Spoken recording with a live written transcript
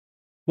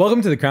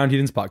Welcome to the Crowned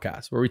Heathens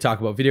podcast, where we talk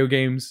about video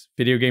games,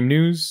 video game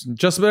news, and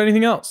just about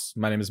anything else.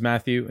 My name is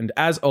Matthew, and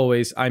as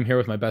always, I'm here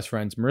with my best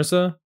friends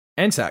Marissa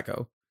and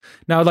Sacco.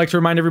 Now, I'd like to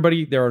remind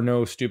everybody there are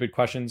no stupid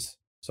questions,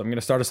 so I'm going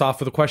to start us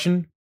off with a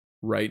question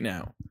right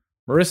now.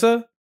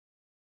 Marissa,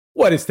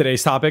 what is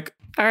today's topic?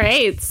 All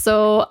right,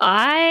 so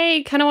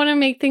I kind of want to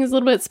make things a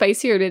little bit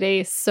spicier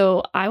today.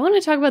 So I want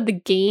to talk about the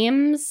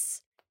games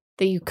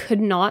that you could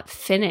not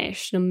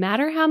finish, no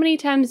matter how many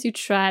times you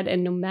tried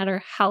and no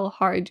matter how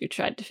hard you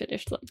tried to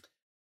finish them.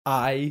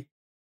 I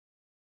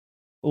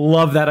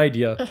love that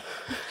idea.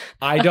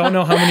 I don't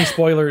know how many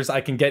spoilers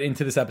I can get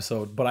into this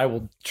episode, but I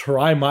will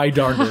try my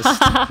darndest.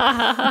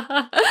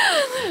 I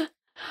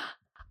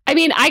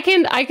mean, I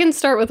can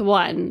start with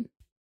one.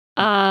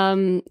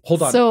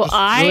 Hold on. So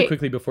just really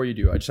quickly before you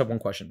do, I just have one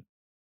question.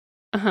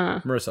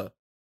 Marissa,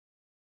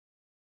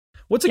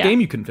 what's a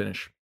game you couldn't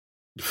finish?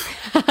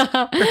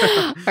 All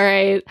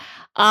right.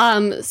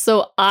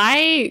 So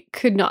I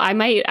could not, I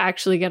might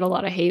actually get a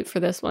lot of hate for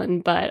this one,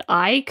 but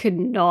I could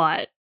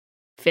not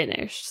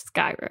finish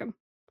Skyrim.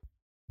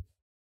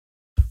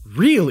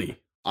 Really?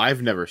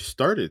 I've never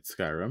started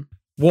Skyrim.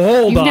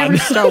 Well, hold on. Never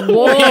start.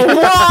 Whoa,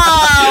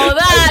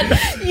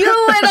 that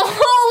you went a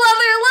whole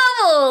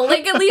other level.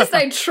 Like, at least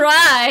I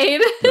tried.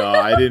 No,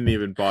 I didn't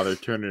even bother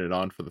turning it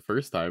on for the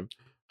first time.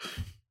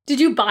 Did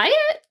you buy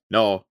it?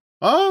 No.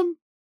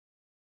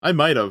 I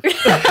might have.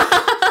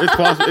 It's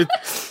possible.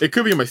 It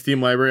could be in my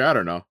Steam library. I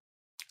don't know.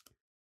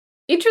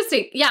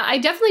 Interesting. Yeah, I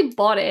definitely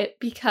bought it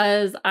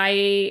because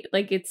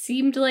it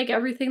seemed like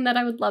everything that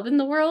I would love in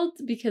the world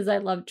because I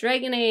love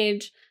Dragon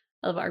Age,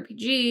 I love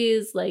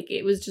RPGs, like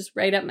it was just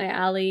right up my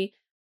alley.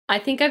 I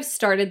think I've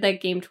started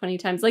that game 20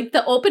 times. Like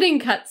the opening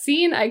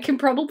cutscene, I can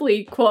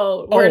probably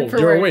quote word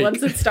for word awake.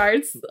 once it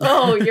starts.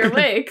 Oh, you're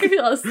awake.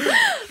 Yes.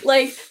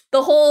 Like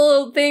the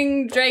whole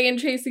thing, dragon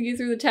chasing you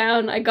through the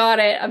town. I got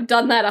it. I've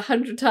done that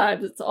 100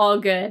 times. It's all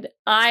good.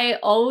 I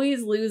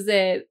always lose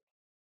it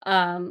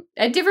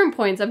at different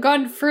points. I've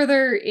gone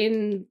further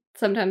in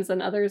sometimes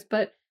than others,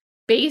 but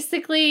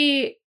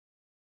basically,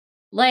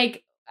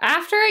 like,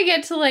 after I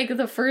get to, like,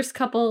 the first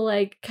couple,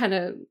 like, kind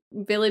of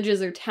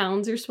villages or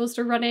towns you're supposed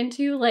to run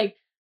into, like,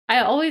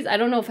 I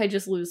don't know if I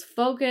just lose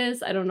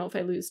focus. I don't know if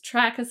I lose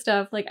track of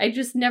stuff. Like, I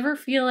just never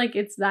feel like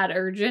it's that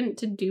urgent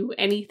to do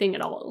anything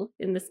at all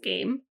in this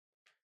game.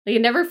 Like,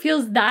 it never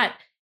feels that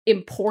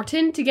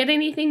important to get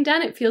anything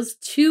done. It feels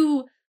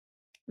too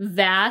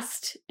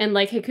vast and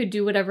like I could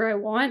do whatever I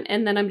want.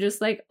 And then I'm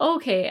just like,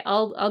 okay,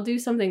 I'll do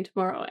something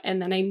tomorrow.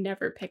 And then I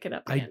never pick it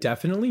up again. I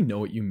definitely know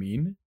what you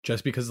mean.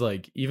 Just because,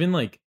 like, even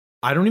like,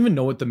 I don't even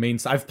know what the main.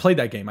 I've played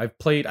that game. I'm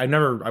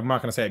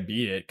not gonna say I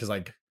beat it because,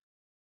 like,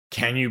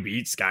 can you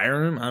beat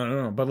Skyrim? I don't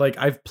know, but like,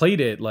 I've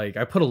played it. Like,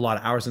 I put a lot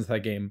of hours into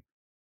that game.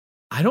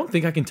 I don't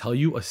think I can tell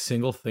you a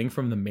single thing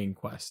from the main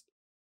quest.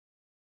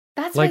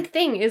 That's like, my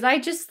thing. Is I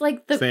just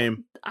like the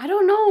same. I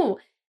don't know,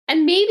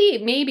 and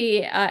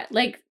maybe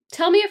like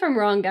tell me if I'm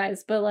wrong,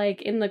 guys. But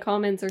like in the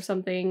comments or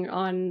something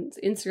on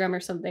Instagram or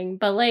something.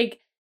 But like,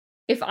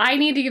 if I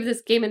need to give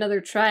this game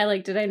another try,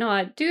 like, did I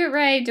not do it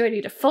right? Do I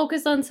need to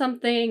focus on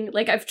something?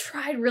 Like, I've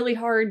tried really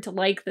hard to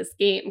like this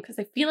game because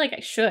I feel like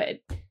I should,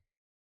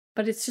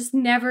 but it's just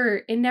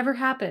never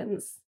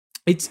happens.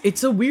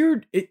 It's a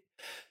weird.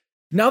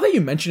 Now that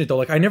you mention it, though,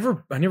 like, I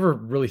never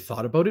really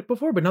thought about it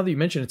before, but now that you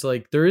mention it, it's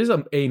like there is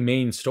a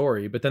main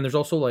story, but then there's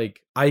also,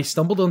 like, I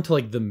stumbled onto,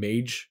 like, the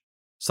mage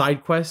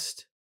side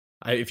quest,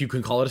 if you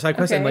can call it a side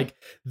quest, and like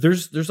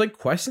there's like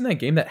quests in that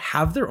game that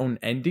have their own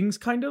endings,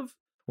 kind of.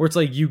 Where it's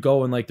like you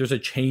go and like there's a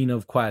chain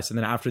of quests, and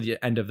then after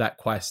the end of that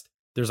quest,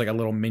 there's like a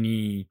little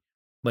mini,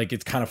 like,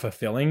 it's kind of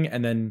fulfilling.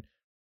 And then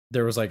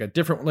there was like a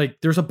different,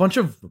 like, there's a bunch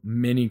of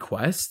mini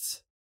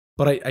quests,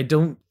 but I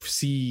don't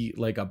see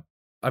like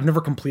I've never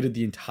completed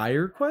the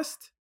entire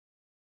quest.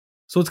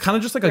 So it's kind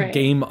of just like a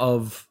game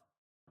of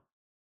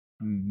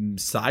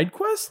side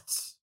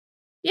quests.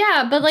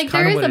 Yeah, but like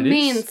there is a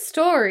main is.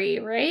 Story,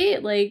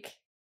 right? Like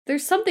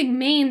there's something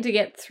main to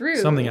get through.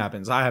 Something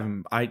happens.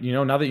 Now that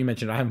you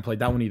mentioned it, I haven't played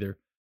that one either.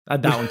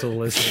 Add that one to the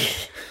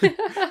list.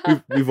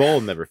 We've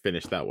all never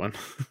finished that one.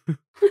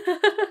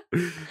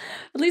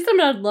 At least I'm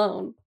not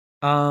alone.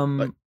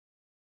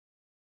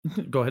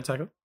 Go ahead,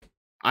 Sacco.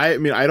 I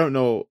mean, I don't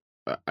know.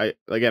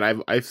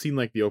 I've seen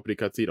like the opening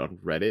cutscene on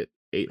Reddit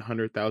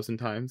 800,000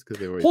 times because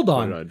they were. Hold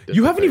on,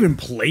 you haven't even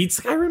played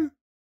Skyrim?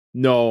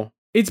 No,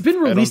 it's been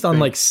released on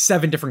like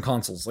 7 different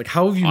consoles. Like,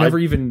 how have you never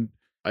even?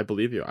 I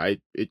believe you. I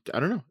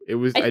don't know. It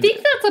was. I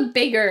think that's a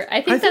bigger. I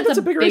think that's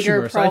a bigger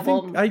issue,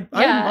 problem.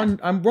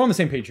 we're on the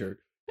same page here.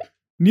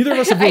 Neither of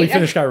us have really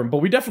finished Skyrim, but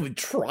we definitely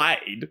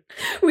tried.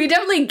 We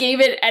definitely gave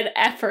it an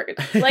effort.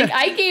 Like,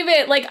 I gave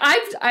it, like,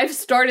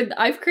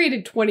 I've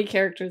created 20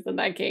 characters in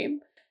that game,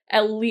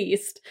 at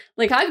least.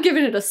 Like, I've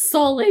given it a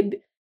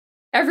solid,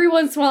 every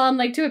once in a while, I'm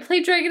like, do I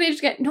play Dragon Age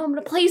again? No, I'm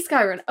going to play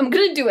Skyrim. I'm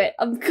going to do it.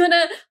 I'm going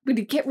to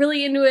get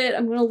really into it.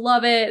 I'm going to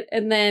love it.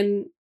 And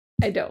then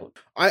I don't.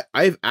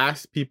 I've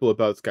asked people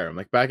about Skyrim.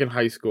 Like, back in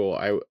high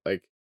school,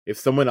 if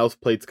someone else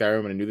played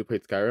Skyrim and I knew they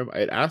played Skyrim,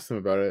 I'd ask them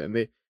about it, and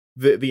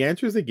the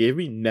answers they gave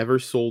me never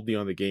sold me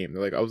on the game.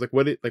 They're like, I was like,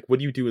 what do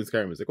you do in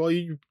Skyrim? It's like, well,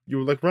 you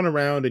like run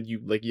around and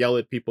you like yell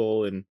at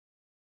people and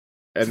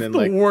then the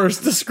like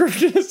worst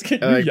description is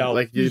and,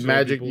 like you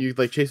magic, you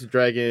like chase a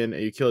dragon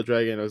and you kill a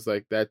dragon. I was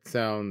like, that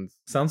sounds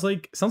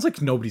like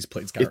nobody's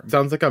played Skyrim. it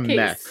sounds like a Okay.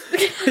 mess.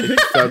 It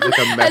sounds like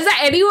a mess. Has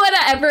anyone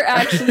ever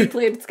actually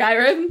played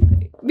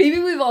Skyrim? Maybe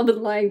we've all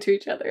been lying to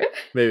each other.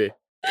 Maybe.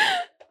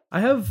 I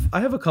have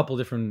a couple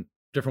different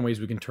ways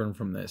we can turn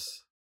from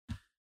this,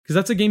 because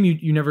that's a game you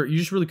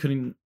just really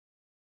couldn't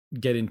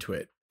get into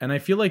it, and I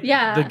feel like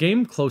the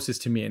game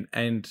closest to me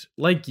and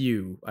like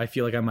you, I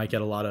feel like I might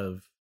get a lot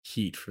of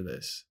heat for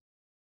this.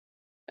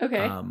 Okay,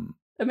 I'm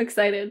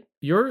excited.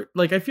 You're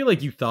like, I feel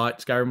like you thought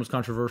Skyrim was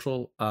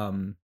controversial,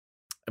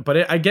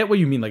 but I get what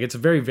you mean. Like, it's a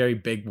very, very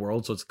big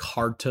world, so it's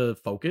hard to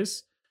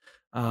focus.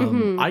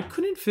 I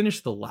couldn't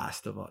finish The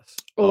Last of Us.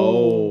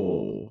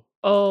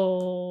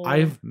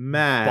 I've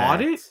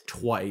bought it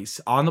twice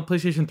on the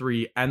PlayStation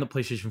 3 and the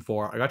PlayStation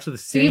 4. I got to the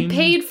same. So you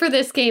paid for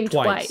this game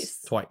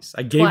twice.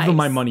 I gave them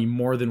my money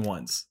more than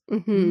once.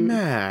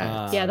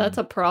 Yeah, that's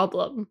a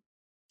problem.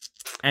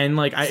 And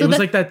like, it was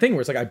like that thing where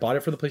it's like I bought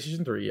it for the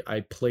PlayStation 3. I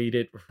played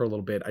it for a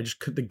little bit. I just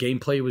could. The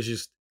gameplay was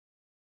just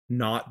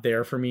not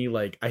there for me.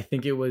 Like, I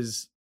think it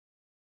was.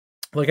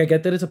 Like, I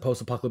get that it's a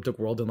post-apocalyptic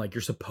world and like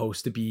you're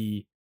supposed to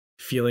be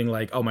feeling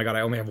like, oh my god,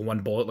 I only have one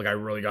bullet. Like, I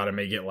really got to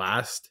make it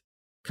last,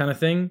 kind of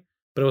thing.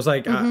 But it was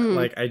like,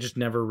 I just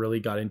never really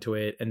got into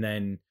it. And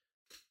then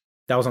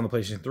that was on the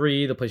PlayStation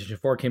 3. The PlayStation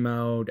 4 came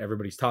out.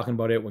 Everybody's talking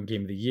about it. One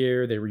Game of the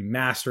Year. They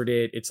remastered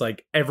it. It's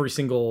like every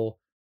single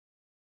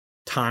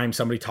time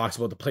somebody talks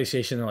about the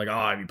PlayStation, they're like,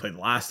 oh, have you played The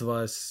Last of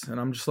Us?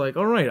 And I'm just like,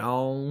 all right,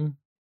 I'll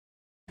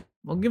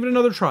give it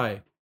another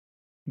try.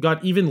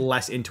 Got even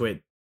less into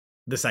it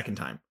the second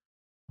time.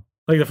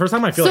 Like, the first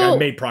time I feel like I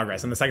made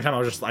progress, and the second time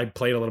I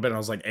played a little bit and I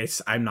was like,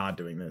 I'm not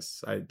doing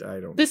this. I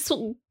don't. This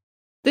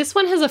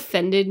one has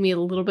offended me a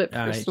little bit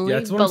personally,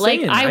 that's what but I'm like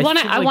saying. I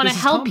want to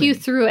help you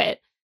common. through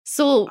it.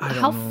 So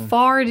how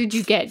far did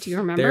you get? Do you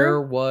remember?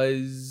 There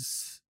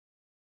was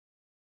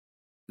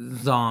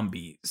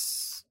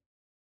zombies.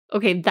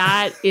 Okay,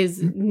 that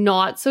is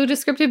not so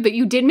descriptive, but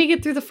you did make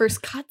it through the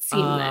first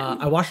cutscene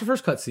then. I watched the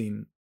first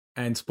cutscene,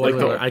 and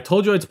spoiler, I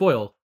told you I'd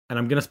spoil, and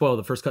I'm gonna spoil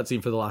the first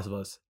cutscene for The Last of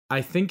Us.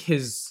 I think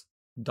his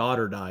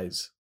daughter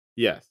dies.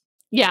 Yes.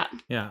 Yeah.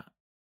 Yeah.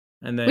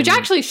 And then, which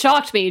actually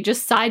shocked me.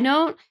 Just side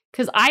note,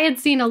 because I had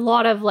seen a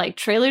lot of like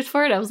trailers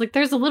for it. I was like,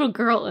 "There's a little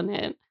girl in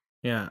it."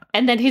 Yeah.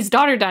 And then his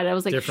daughter died. I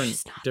was like,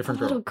 different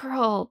little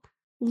girl.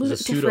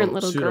 Different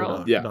little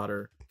girl.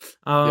 Daughter.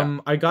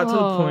 I got to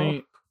the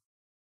point.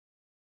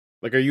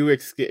 Like, are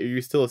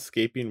you still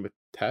escaping with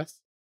Tess?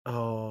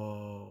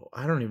 Oh,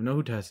 I don't even know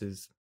who Tess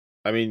is.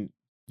 I mean,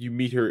 you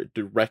meet her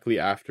directly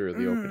after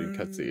the opening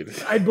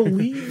cutscene. I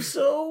believe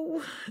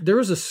so. There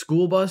was a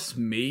school bus,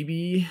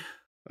 maybe.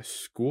 A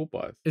school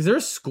bus? Is there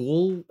a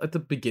school at the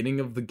beginning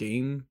of the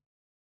game?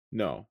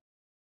 No.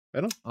 I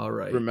don't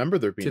remember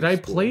there being Did I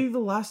play The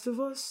Last of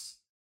Us?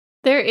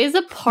 There is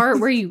a part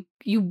where you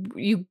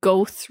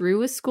go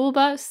through a school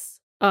bus.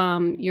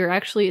 You're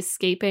actually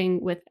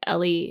escaping with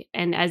Ellie,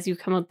 and as you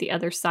come out the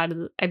other side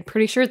of I'm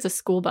pretty sure it's a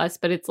school bus,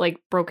 but it's like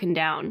broken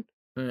down.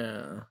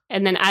 Yeah.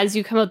 And then as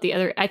you come out the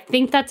other, I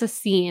think that's a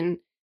scene,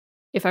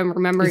 if I'm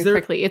remembering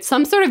correctly. It's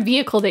some sort of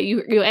vehicle that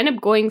you end up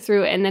going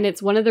through, and then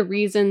it's one of the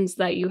reasons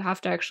that you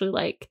have to actually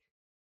like,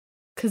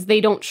 because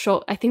they don't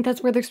show, I think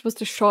that's where they're supposed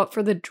to show up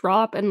for the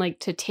drop and like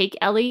to take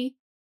Ellie,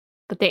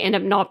 but they end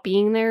up not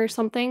being there or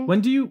something. When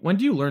do you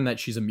learn that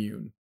she's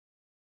immune?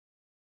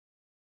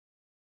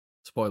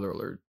 Spoiler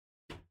alert.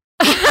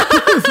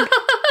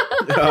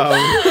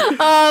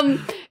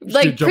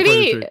 Like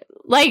pretty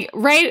like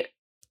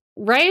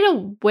right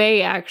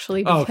away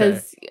actually,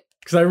 because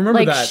because I remember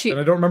like that and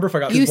I don't remember if I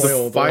got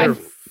spoiled.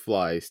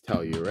 Fireflies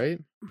tell you, right?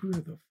 Who are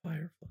the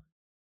fireflies?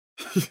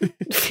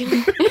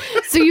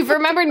 So you've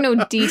remembered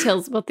no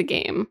details about the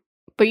game,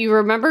 but you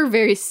remember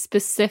very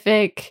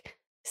specific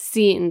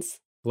scenes.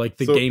 Like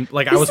the game,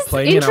 like I was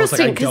playing and I was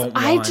like,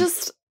 I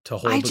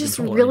just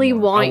really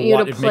want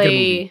you to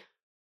play.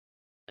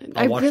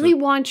 I really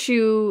want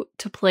you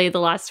to play The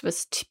Last of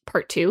Us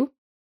Part 2.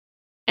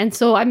 And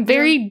so I'm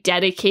very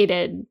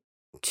dedicated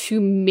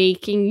to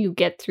making you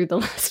get through The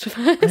Last of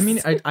Us. I mean,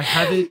 I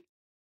have it.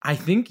 I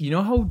think, you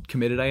know how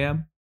committed I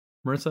am,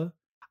 Marissa?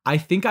 I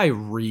think I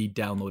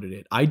re-downloaded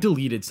it. I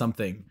deleted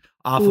something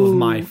off of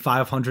my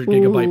 500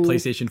 gigabyte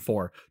PlayStation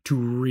 4 to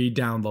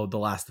re-download The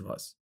Last of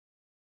Us.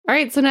 All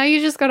right, so now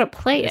you just got to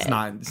play it. It's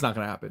not going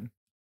to happen.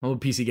 I'm a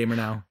PC gamer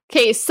now.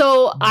 Okay,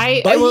 so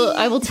I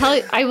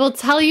will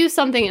tell you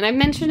something, and I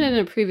mentioned it in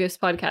a previous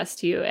podcast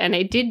to you, and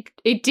it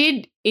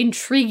did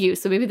intrigue you.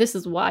 So maybe this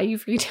is why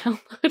you've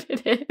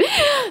re-downloaded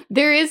it.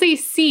 There is a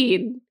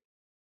scene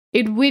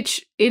in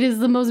which it is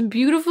the most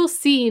beautiful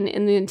scene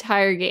in the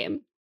entire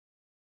game,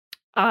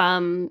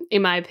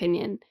 in my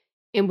opinion,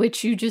 in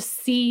which you just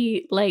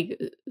see like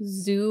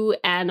zoo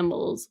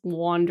animals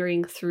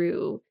wandering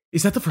through.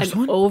 Is that the first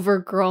one?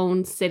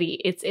 Overgrown city.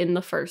 It's in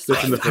the first one.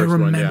 I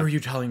remember you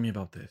telling me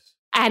about this.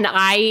 And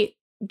I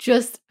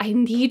I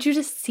need you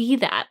to see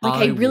that. Like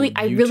I will really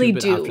YouTube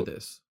it do. after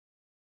this.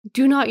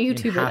 Do not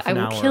YouTube half it. I an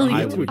will hour, kill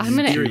I you. will I'm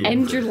going spear to you.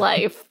 end your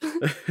life.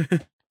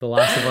 The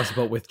Last of Us,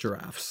 but with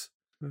giraffes.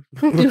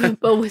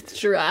 But with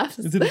giraffes.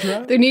 Is it a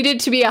giraffe? There needed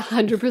to be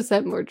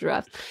 100% more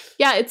giraffes.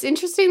 Yeah, it's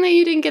interesting that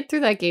you didn't get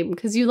through that game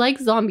because you like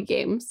zombie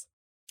games.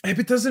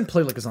 It doesn't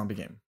play like a zombie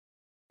game.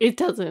 It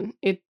doesn't.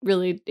 It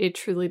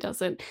truly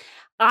doesn't.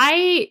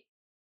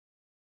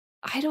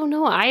 I don't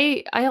know.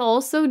 I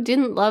also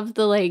didn't love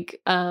the like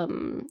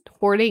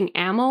hoarding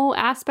ammo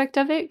aspect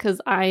of it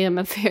because I am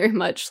a very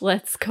much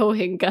let's go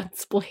in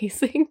guns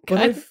blazing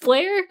kind of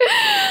player.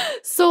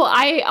 So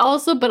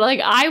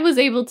I was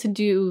able to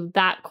do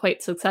that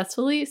quite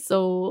successfully.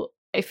 So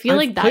I feel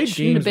like that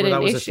shouldn't have been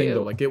an issue. Thing,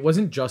 though. Like it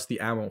wasn't just the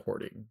ammo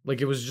hoarding.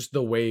 Like it was just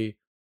the way.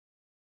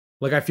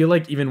 Like I feel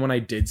like even when I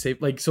did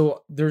save, like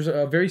so there's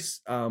a very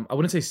I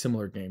wouldn't say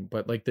similar game,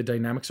 but like the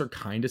dynamics are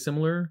kind of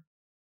similar.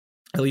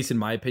 At least in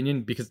my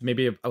opinion, because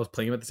maybe I was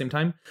playing them at the same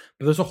time.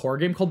 But there's a horror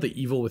game called The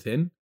Evil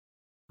Within.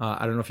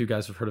 I don't know if you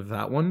guys have heard of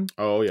that one.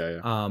 Oh yeah.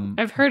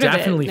 I've heard of it.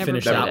 Definitely Never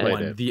finish played that it.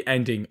 one. The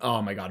ending,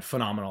 oh my god,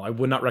 phenomenal. I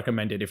would not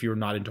recommend it if you're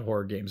not into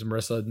horror games.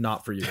 Marissa,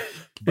 not for you.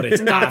 But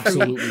it's Not for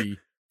me. absolutely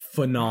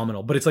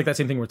phenomenal. But it's like that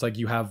same thing where it's like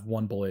you have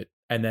one bullet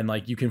and then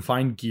like you can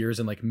find gears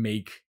and like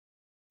make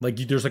like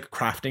there's like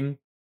crafting.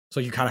 So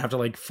you kind of have to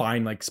like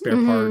find like spare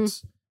Mhm.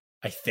 parts.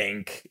 I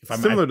think if I'm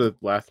Similar to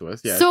Last of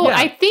Us. Yeah. So Yeah.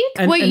 I think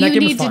And- what and that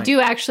you game was need to fine. do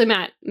actually,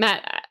 Matt,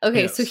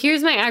 okay, so Yes.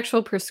 here's my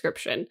actual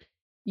prescription.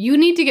 You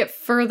need to get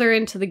further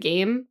into the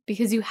game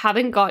because you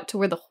haven't got to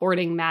where the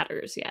hoarding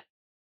matters yet.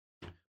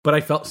 But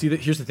I felt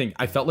here's the thing.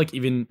 I felt like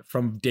even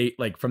from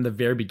from the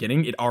very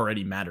beginning, it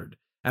already mattered.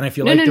 And I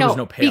feel there was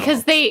no payoff.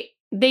 Because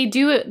they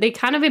do it, they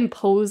kind of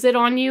impose it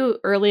on you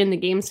early in the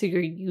game so you're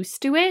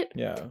used to it,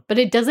 yeah. but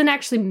it doesn't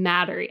actually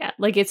matter yet.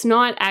 Like it's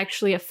not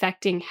actually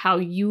affecting how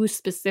you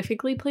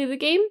specifically play the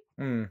game.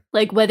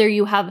 Like whether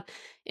you have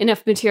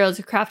enough material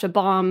to craft a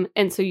bomb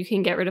and so you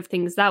can get rid of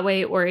things that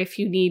way, or if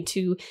you need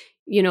to,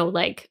 you know,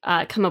 like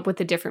come up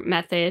with a different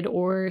method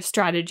or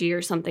strategy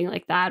or something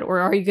like that.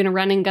 Or are you going to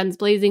run in guns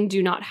blazing? Do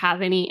you not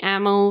have any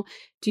ammo?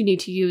 Do you need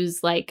to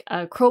use like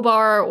a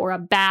crowbar or a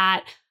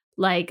bat?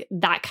 Like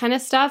that kind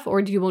of stuff?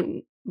 Or do you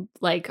want,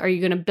 like, are you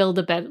going to build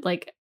a bed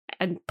like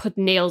and put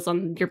nails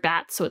on your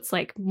bat so it's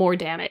like more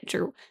damage?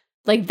 Or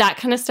like that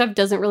kind of stuff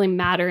doesn't really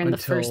matter in the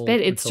first bit.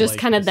 It's just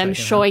like, kind of the them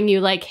second showing you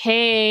like,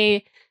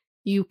 hey,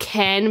 you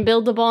can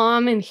build a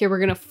bomb and here we're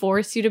going to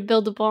force you to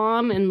build a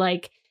bomb. And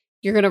like,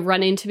 you're going to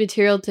run into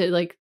material to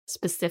like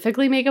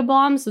specifically make a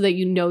bomb so that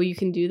you know you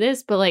can do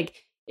this. But like,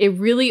 it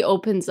really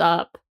opens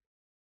up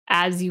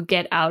as you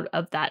get out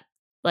of that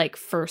like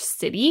first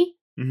city.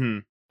 Mm-hmm.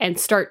 And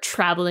start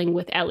traveling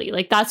with Ellie.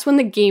 Like that's when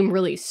the game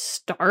really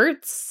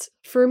starts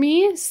for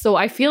me. So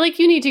I feel like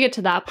you need to get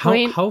to that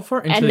point. How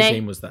far into the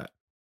game was that?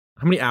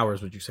 How many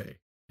hours would you say?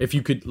 If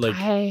you could like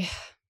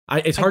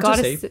it's hard to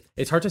say.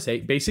 It's hard to say.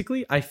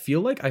 Basically, I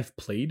feel like I've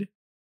played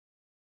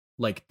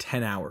like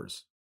 10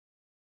 hours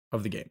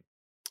of the game.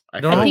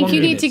 I think you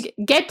need to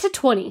get to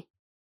 20.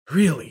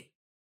 Really?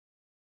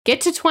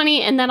 Get to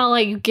 20 and then I'll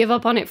let you give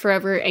up on it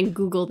forever and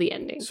Google the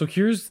ending. So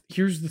here's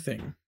the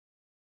thing.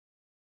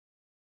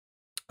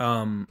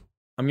 I'm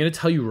going to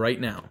tell you right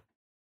now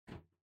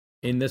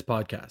in this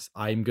podcast,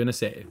 I'm going to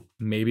say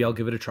maybe I'll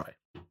give it a try.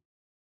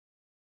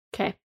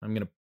 Okay. I'm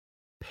going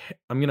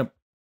to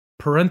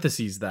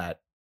parentheses that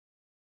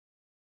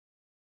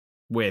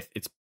with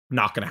it's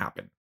not going to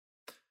happen.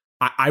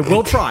 I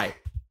will try.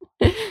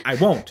 I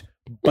won't,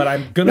 but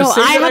I'm going to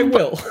say that I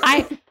will.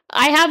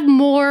 I have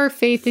more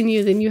faith in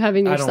you than you have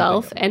in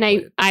yourself. And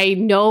I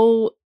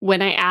know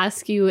when I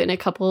ask you in a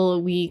couple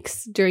of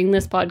weeks during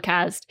this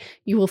podcast,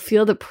 you will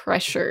feel the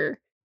pressure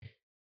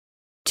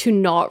to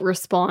not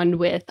respond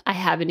with, I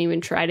haven't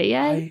even tried it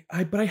yet.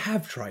 But I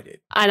have tried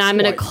it. And I'm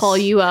going to call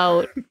you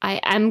out.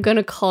 I am going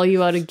to call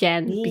you out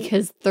again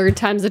because third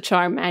time's a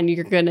charm and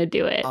you're going to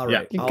do it. All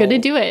right. You're going to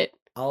do it.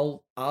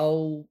 I'll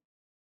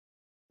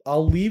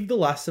leave The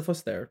Last of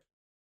Us there.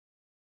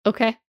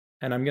 Okay.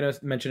 And I'm going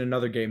to mention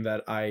another game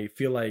that I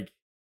feel like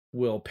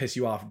will piss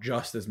you off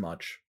just as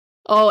much.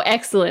 Oh,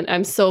 excellent.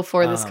 I'm so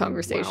for this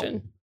conversation.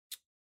 Wow.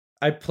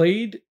 I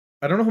played,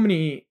 I don't know how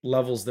many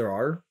levels there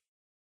are,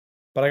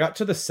 but I got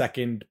to the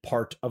second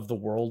part of the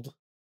world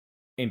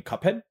in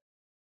Cuphead.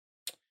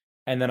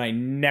 And then I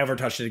never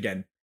touched it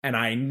again. And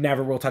I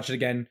never will touch it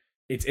again.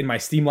 It's in my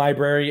Steam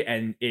library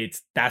and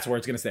that's where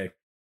it's going to stay.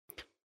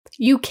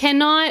 You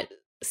cannot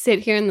sit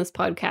here in this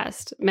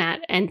podcast,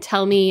 Matt, and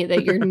tell me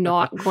that you're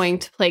not going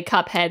to play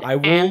Cuphead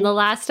and The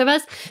Last of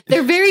Us.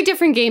 They're very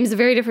different games,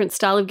 very different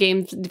style of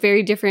games,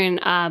 very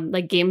different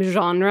like game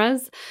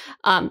genres.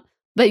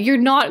 But you're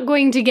not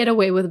going to get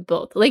away with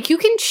both. Like you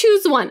can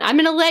choose one. I'm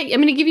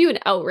gonna give you an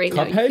out right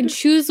now. You can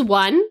choose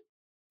one.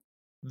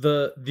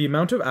 The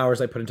amount of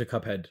hours I put into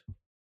Cuphead,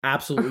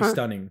 absolutely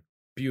stunning,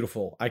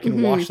 beautiful. I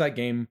can watch that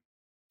game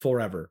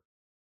forever.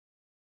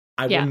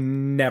 I will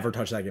never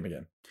touch that game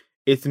again.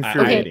 It's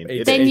infuriating.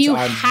 Okay, then you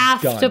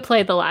have to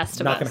play The Last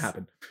of Us. Not gonna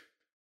happen.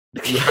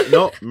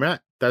 No,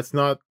 Matt, that's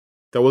not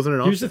That wasn't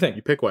an option. Here's the thing.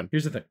 You pick one.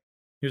 Here's the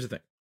thing.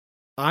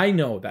 I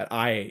know that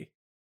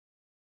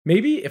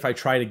maybe if I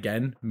tried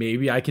again,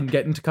 maybe I can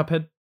get into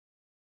Cuphead.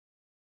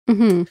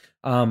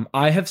 Mm-hmm.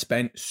 I have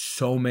spent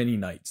so many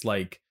nights,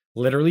 like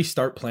literally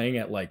start playing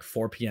at like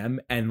 4 p.m.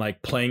 and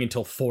like playing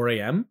until 4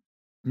 a.m.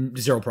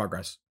 Zero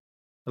progress.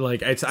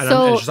 Like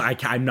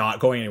I'm not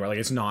going anywhere. Like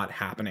it's not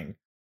happening.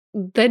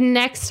 The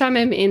next time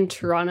I'm in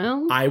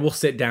Toronto, I will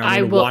sit down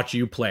and watch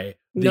you play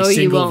the you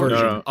single won't.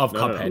 version of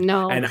Cuphead.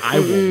 No. And I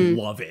will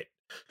love it.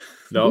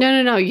 No.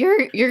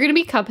 You're gonna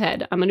be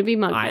Cuphead. I'm gonna be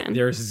Mugman.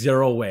 There's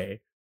zero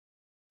way.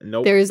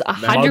 Nope. There's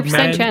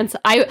 100% chance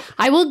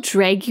I will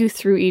drag you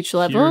through each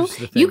level.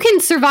 You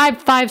can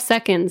survive 5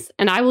 seconds,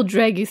 and I will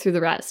drag you through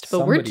the rest.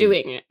 But we're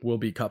doing it. Will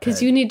be Cuphead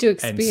because you need to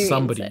experience and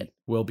somebody it.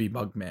 will be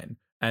Mugman,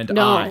 and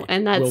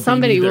and that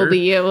somebody will be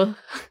you.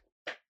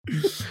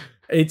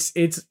 It's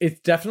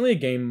definitely a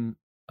game.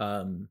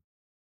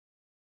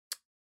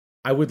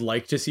 I would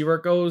like to see where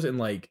it goes, and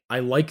like I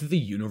like the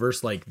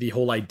universe, like the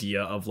whole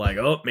idea of like,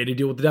 oh, made a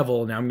deal with the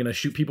devil. Now I'm gonna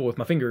shoot people with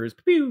my fingers.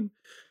 Pew!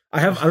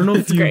 I don't know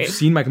if you've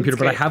seen my computer,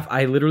 but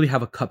I literally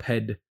have a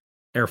Cuphead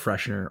air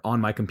freshener on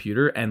my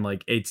computer, and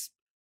like it's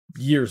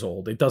years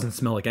old. It doesn't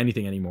smell like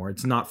anything anymore.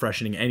 It's not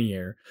freshening any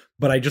air,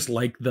 but I just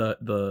like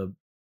the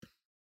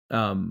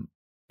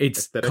it's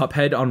aesthetic.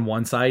 Cuphead on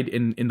one side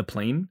in the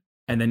plane,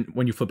 and then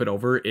when you flip it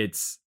over,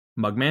 it's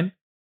Mugman.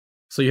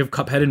 So you have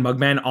Cuphead and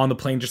Mugman on the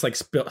plane, just like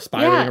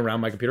spiraling around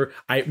my computer.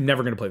 I'm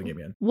never gonna play the game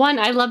again. 1,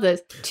 I love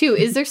this. 2,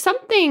 is there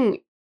something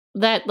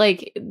that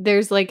like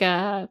there's like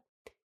a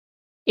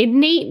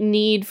innate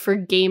need for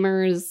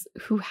gamers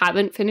who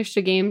haven't finished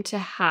a game to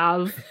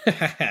have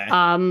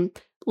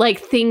like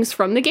things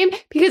from the game?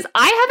 Because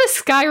I have a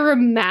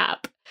Skyrim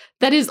map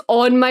that is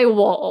on my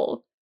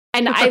wall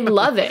and I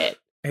love it.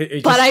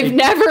 But I've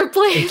never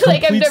played,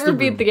 like I've never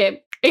beat the game.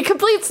 It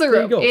completes the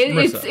room.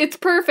 It's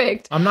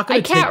perfect. I'm not gonna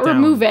I can't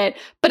remove it.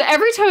 But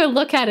every time I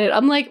look at it,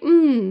 I'm like,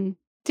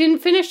 didn't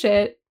finish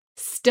it.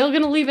 Still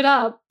gonna leave it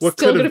up.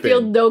 Still gonna feel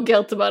no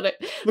guilt about it.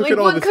 Look like, at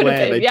all this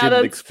land I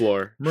didn't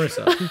explore.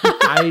 Marissa,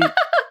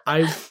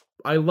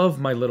 I love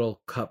my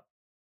little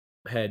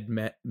Cuphead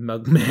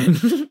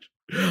Mugman.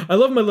 I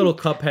love my little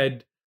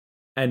Cuphead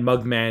and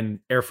Mugman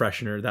air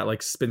freshener that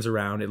like spins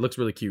around. It looks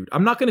really cute.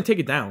 I'm not gonna take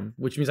it down,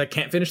 which means I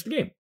can't finish the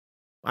game.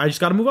 I just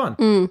gotta move on.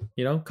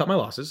 You know, cut my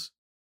losses.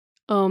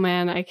 Oh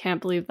man, I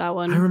can't believe that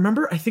one. I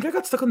remember, I think I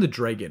got stuck on the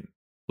dragon.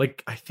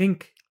 Like, I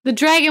think the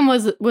dragon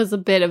was a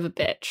bit of a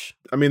bitch.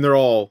 I mean, they're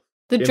all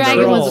the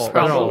dragon was a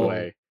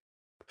problem.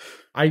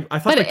 I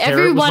thought but the carrot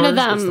every was one hard. of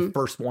them It's the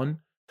first one.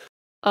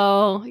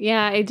 Oh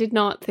yeah, I did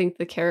not think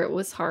the carrot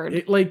was hard.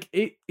 It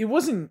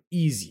wasn't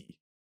easy.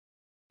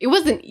 It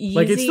wasn't easy.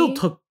 Like it still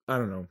took. I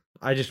don't know.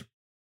 I just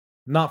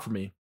not for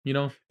me. You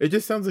know. It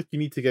just sounds like you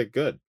need to get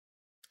good.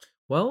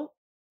 Well,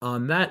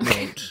 on that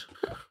note,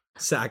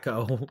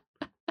 Sacco,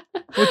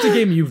 what's a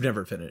game you've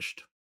never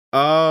finished?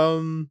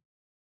 I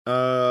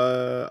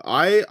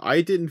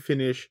didn't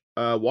finish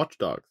Watch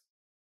Dogs,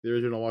 the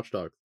original Watch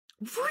Dogs.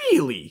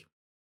 Really?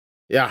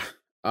 Yeah.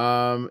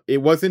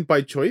 It wasn't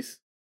by choice.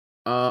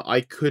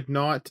 I could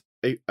not.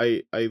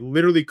 I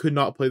literally could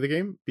not play the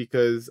game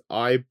because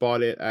I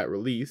bought it at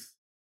release,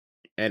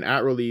 and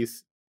at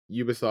release,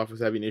 Ubisoft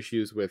was having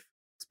issues with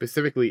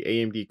specifically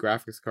AMD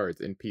graphics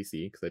cards in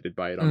PC because I did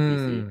buy it on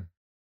PC.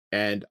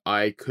 And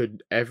I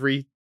could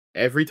every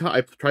time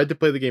I tried to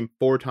play the game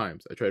 4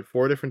 times. I tried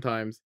 4 different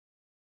times,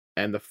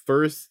 and the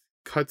first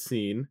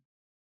cutscene,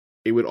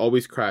 it would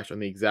always crash on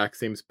the exact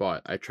same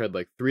spot. I tried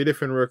like 3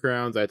 different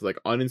workarounds. I had to like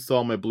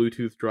uninstall my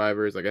Bluetooth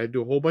drivers. Like I had to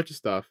do a whole bunch of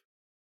stuff,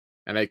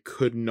 and I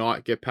could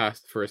not get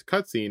past the first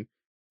cutscene.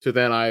 So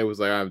then I was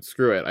like,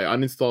 screw it. I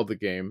uninstalled the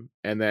game,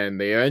 and then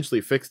they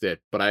eventually fixed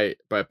it. But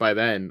by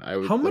then I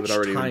was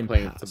already been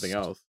playing something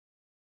else.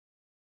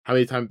 How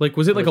many times? Like,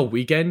 was it like a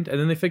weekend and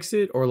then they fixed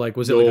it, or like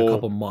was it like a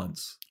couple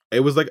months?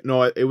 It was like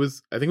no, it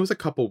was. I think it was a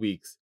couple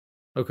weeks.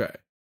 Okay,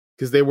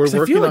 because they were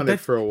working on it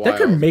for a while. That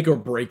could make or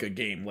break a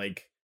game.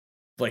 Like,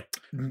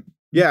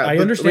 yeah, I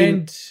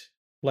understand.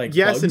 Like,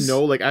 yes bugs. And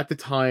no. Like at the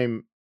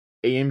time,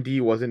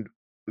 AMD wasn't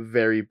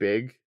very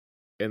big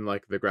in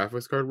like the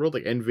graphics card world.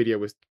 Like Nvidia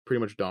was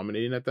pretty much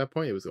dominating at that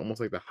point. It was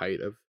almost like the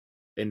height of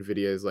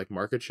Nvidia's like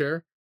market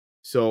share.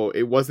 So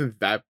it wasn't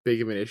that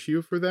big of an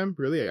issue for them,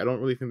 really. I don't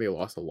really think they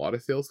lost a lot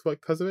of sales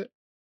because of it.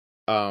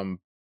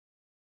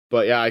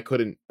 But yeah, I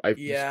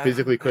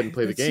physically couldn't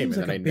play the game,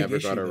 and then I never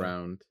got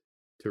around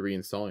to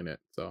reinstalling it.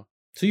 So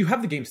you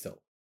have the game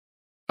still?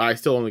 I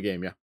still own the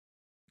game, yeah.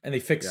 And they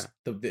fixed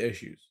the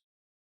issues.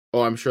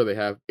 Oh, I'm sure they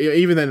have.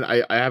 Even then,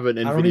 I have an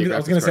NVIDIA. I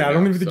was gonna say I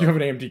don't even think you have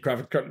an AMD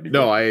graphics card anymore.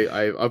 No,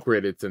 I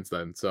upgraded since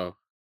then. So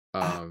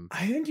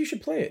I think you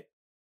should play it.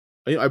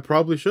 I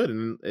probably should.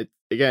 And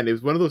it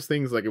was one of those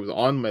things, like it was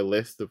on my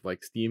list of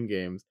like Steam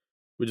games,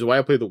 which is why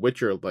I played The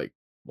Witcher like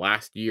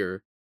last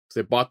year,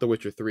 because I bought The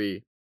Witcher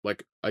 3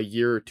 like a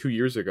year or 2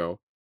 years ago,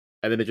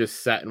 and then it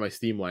just sat in my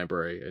Steam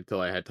library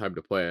until I had time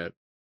to play it.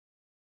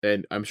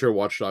 And I'm sure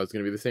Watch Dogs is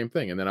going to be the same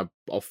thing. And then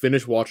I'll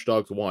finish Watch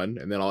Dogs 1,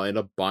 and then I'll end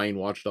up buying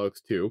Watch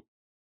Dogs 2.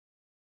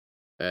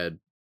 And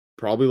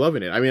probably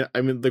loving it. I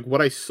mean, like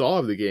what I saw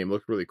of the game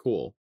looked really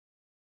cool,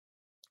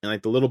 and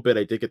like the little bit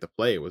I did get to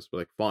play was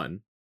like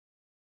fun.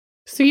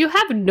 So you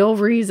have no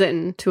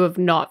reason to have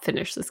not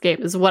finished this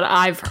game, is what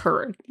I've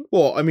heard.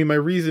 Well, I mean, my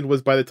reason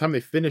was by the time they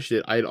finished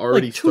it, I had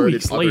already Like 2 started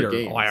weeks other later,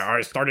 games.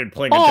 I started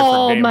playing a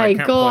Oh different game. my I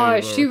can't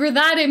gosh, play you were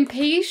that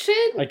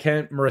impatient? I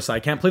can't, Marissa, I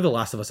can't play The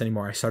Last of Us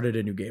anymore. I started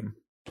a new game.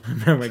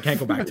 I can't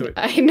go back to it.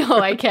 I know,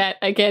 I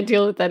can't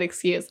deal with that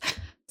excuse.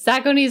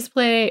 Sacco needs to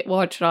play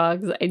Watch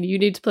Dogs, and you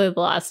need to play The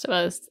Last of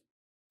Us.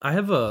 I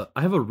have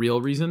a real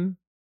reason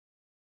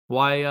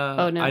why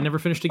no. I never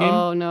finished a game.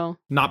 Oh no.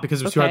 Not because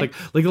it was too hard. Okay.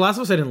 Like The Last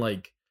of Us I didn't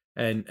like,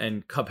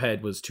 and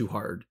Cuphead was too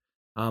hard.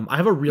 I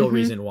have a real Mhm.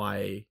 reason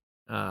why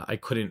I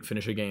couldn't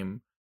finish a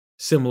game,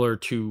 similar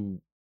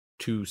to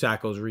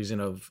Sacco's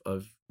reason of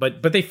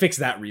but they fixed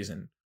that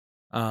reason.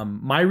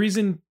 My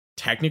reason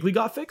technically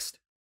got fixed.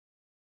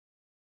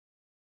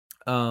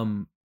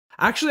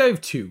 Actually I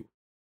have 2.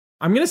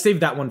 I'm gonna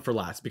save that one for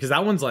last because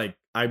that one's like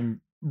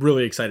I'm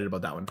really excited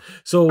about that one.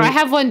 So I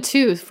have one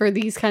too for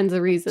these kinds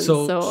of reasons.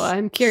 So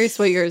I'm curious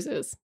what yours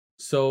is.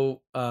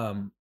 So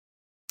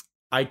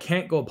I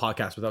can't go a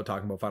podcast without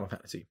talking about Final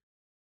Fantasy.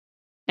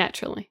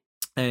 Naturally.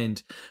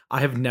 And I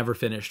have never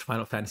finished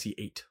Final Fantasy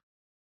VIII.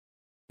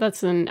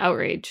 That's an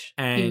outrage.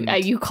 And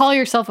you call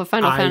yourself a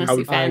Final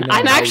Fantasy fan.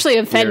 I'm actually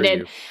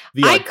offended.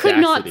 I could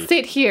not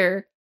sit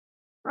here.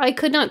 I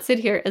could not sit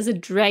here as a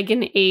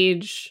Dragon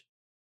Age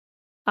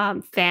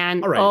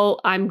fan. All right. Oh,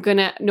 I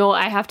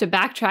have to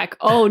backtrack.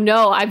 Oh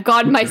no, I've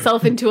gotten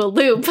myself into a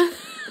loop.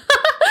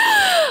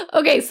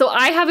 Okay, so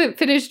I haven't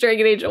finished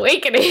Dragon Age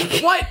Awakening.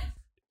 What?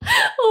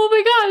 Oh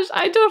my gosh,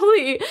 I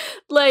totally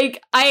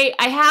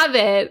I have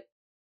it.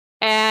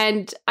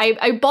 And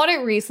I bought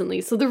it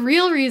recently. So the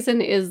real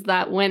reason is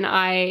that when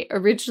I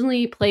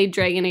originally played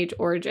Dragon Age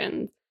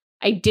Origins,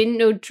 I didn't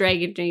know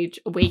Dragon Age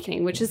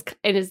Awakening, which is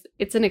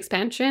it's an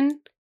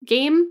expansion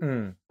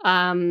game.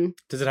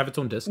 Does it have its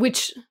own disc?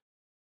 Which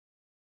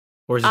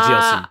or is it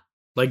DLC?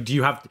 Like,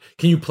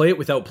 can you play it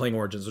without playing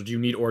Origins, or do you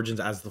need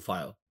Origins as the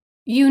file?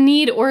 You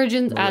need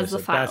Origins as the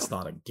file. That's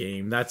not a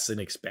game. That's an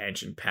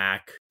expansion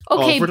pack.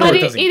 Okay, but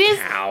it is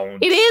count.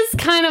 It is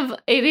kind of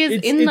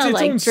it's in the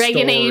like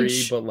Dragon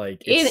Age, but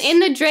like in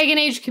the Dragon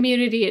Age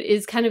community, it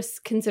is kind of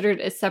considered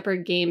a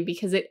separate game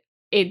because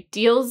it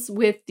deals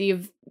with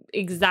the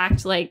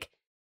exact like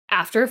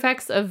after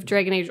effects of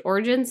Dragon Age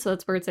Origins, so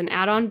that's where it's an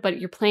add-on. But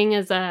you're playing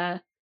as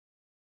a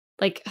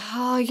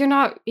you're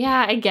not.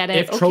 Yeah, I get it.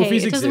 If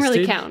trophies it doesn't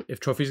really count.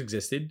 If trophies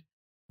existed,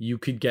 you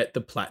could get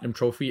the platinum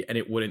trophy and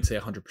it wouldn't say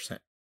 100%.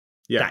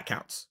 Yeah. That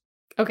counts.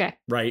 Okay.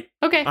 Right?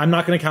 Okay. I'm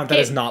not going to count that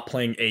as not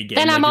playing a game.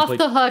 Then I'm off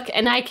the hook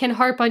and I can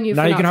harp on you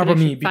now for you can harp on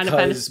me Final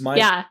because Fantasy.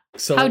 Yeah.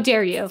 So how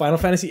dare you? Final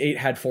Fantasy VIII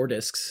had 4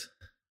 discs.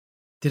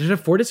 Did it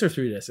have 4 discs or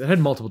 3 discs? It had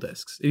multiple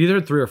discs. It either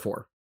had 3 or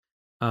 4.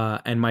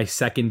 And my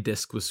second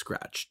disc was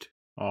scratched.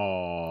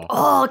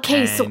 Oh,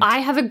 okay. So I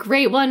have a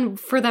great one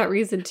for that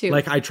reason too.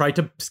 Like I tried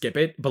to skip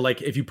it, but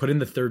like if you put in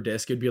the 3rd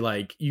disc, it'd be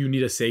like you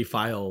need a save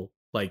file.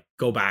 Like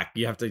go back.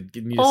 You need a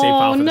save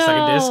file for the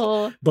second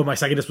disc. But my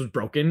second disc was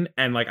broken,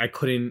 and like I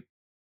couldn't.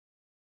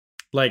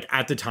 Like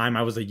at the time,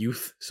 I was a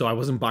youth, so I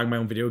wasn't buying my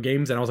own video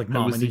games, and I was like,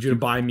 "Mom, I need you to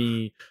buy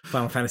me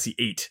Final Fantasy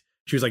VIII."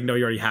 She was like, "No,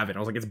 you already have it." I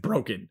was like, "It's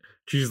broken."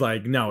 She's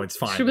like, "No, it's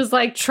fine." She was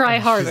like, "Try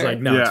harder." She's like,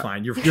 "No, it's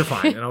fine. You're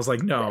fine." And I was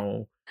like,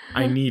 "No,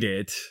 I need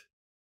it."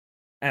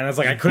 And I was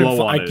like, I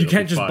couldn't. You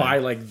can't just buy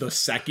like the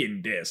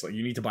second disc. Like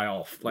you need to buy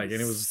all. Like,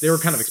 and they were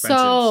kind of expensive.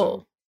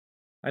 So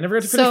I never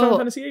got to finish Final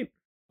Fantasy VIII.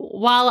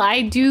 While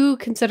I do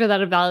consider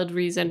that a valid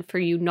reason for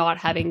you not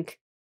having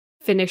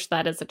finished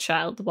that as a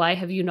child, why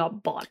have you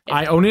not bought it?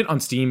 I own it on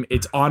Steam.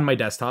 It's on my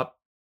desktop.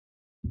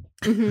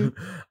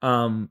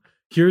 Mm-hmm.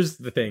 Here's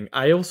the thing.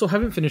 I also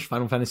haven't finished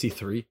Final Fantasy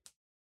III.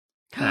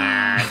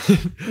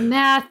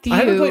 Matthew, I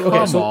haven't played,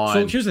 okay, so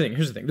on. here's the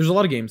thing. There's a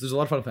lot of games. There's a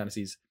lot of Final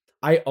Fantasies.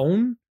 I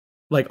own,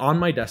 like on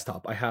my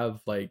desktop, I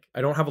have like,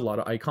 I don't have a lot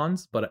of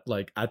icons, but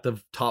like at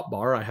the top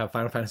bar, I have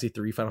Final Fantasy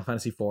 3, Final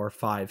Fantasy 4,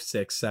 5,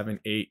 6, 7,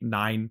 8,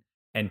 9,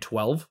 and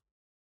 12.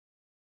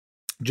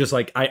 Just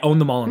like I own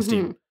them all on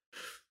Steam.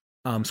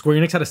 Square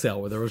Enix had a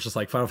sale where there was just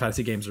like Final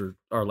Fantasy games are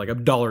like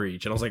 $1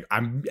 each, and I was like,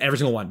 I'm every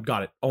single one,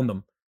 got it, own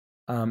them.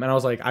 And I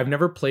was like, I've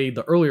never played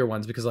the earlier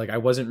ones because like I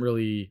wasn't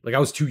really like I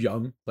was too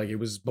young, like it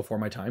was before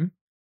my time.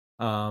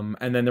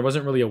 And then there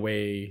wasn't really a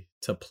way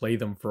to play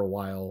them for a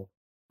while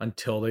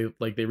until they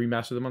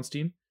remastered them on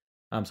Steam.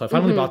 So I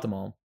finally bought them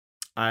all.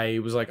 I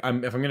was like, if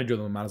I'm gonna do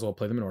them, I might as well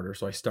play them in order.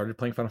 So I started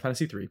playing Final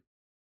Fantasy 3.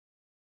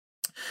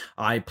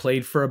 I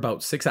played for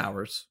about 6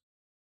 hours.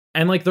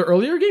 And like the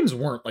earlier games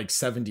weren't like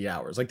 70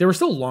 hours. Like they were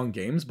still long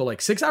games, but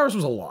like 6 hours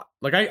was a lot.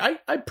 Like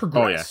I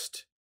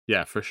progressed. Oh,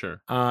 yeah, for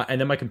sure. And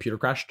then my computer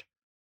crashed.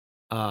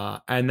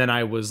 And then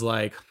I was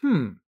like,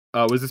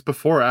 was this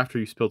before or after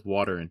you spilled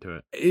water into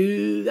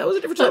it? That was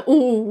a different time.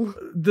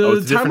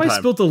 The time I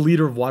spilled a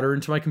liter of water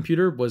into my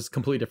computer was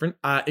completely different.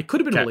 It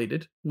could have been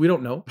related. We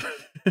don't know.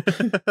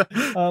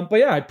 But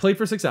yeah, I played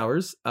for 6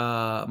 hours.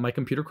 My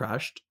computer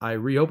crashed. I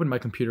reopened my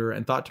computer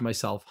and thought to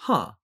myself,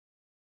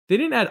 they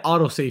didn't add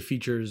autosave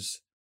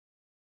features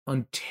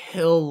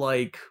until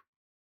like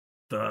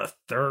the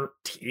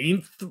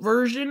 13th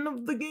version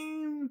of the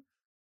game.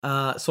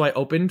 So I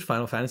opened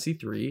Final Fantasy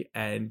 3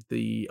 and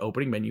the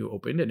opening menu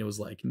opened and it was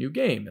like new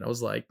game. And I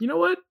was like, you know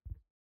what?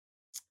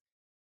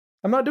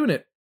 I'm not doing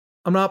it.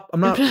 I'm done.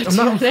 I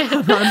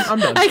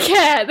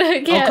can't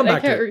I'll come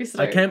back to it.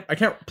 restart. I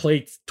can't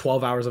play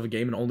 12 hours of a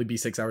game and only be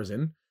 6 hours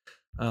in.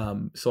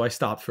 So I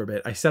stopped for a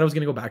bit. I said I was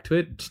going to go back to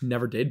it, just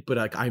never did, but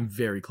like I'm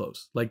very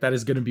close. Like that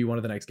is going to be one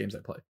of the next games I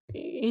play.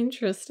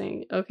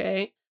 Interesting.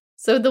 Okay.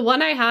 So the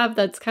one I have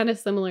that's kind of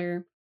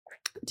similar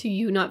to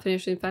you not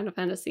finishing Final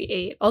Fantasy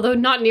VIII, although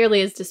not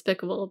nearly as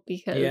despicable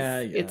because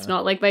it's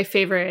not like my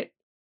favorite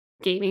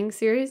gaming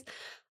series,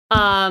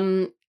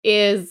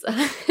 is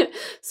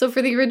so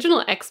for the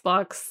original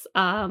Xbox,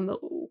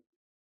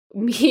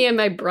 me and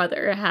my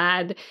brother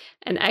had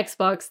an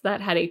Xbox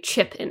that had a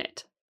chip in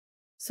it.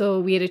 So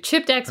we had a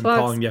chipped Xbox. I'm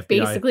calling the FBI.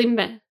 Basically,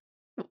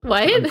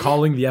 what? I'm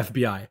calling the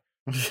FBI.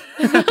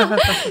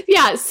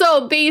 Yeah,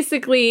 so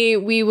basically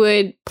we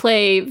would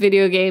play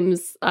video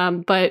games,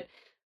 but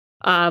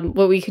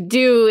what we could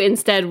do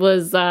instead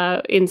was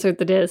insert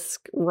the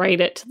disc, write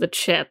it to the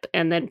chip,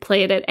 and then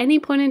play it at any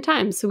point in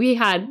time. So we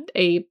had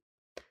a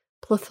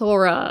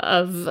plethora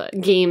of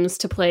games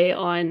to play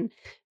on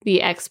the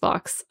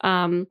Xbox.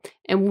 And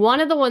one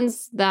of the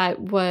ones that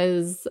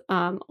was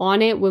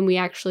on it when we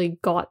actually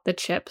got the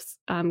chips,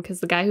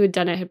 because the guy who had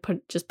done it had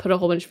put a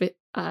whole bunch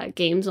of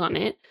games on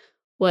it,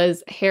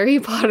 was Harry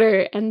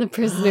Potter and the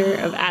Prisoner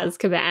of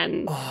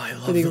Azkaban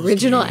for the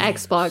original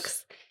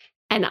Xbox.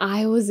 And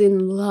I was in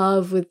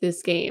love with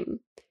this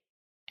game.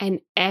 And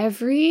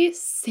every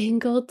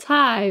single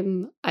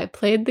time I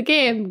played the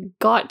game,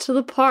 got to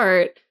the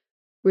part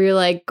where you're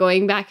like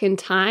going back in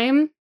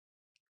time.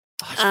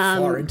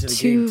 Far into the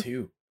game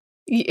too.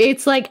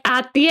 It's like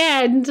at the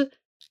end,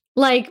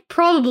 like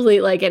probably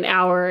like an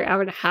hour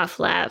and a half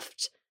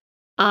left.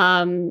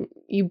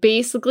 You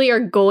basically are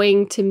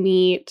going to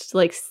meet,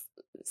 like,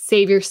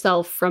 save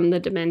yourself from the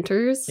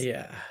Dementors.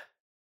 Yeah.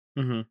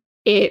 Mm-hmm.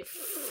 It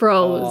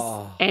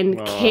froze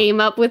and came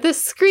up with a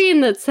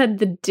screen that said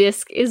the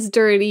disc is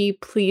dirty.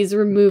 Please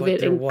remove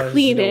it and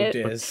clean it.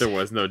 But there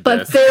was no disc.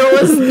 But there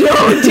was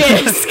no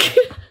disc.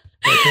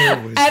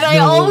 And I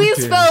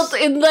always felt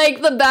in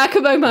like the back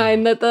of my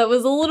mind that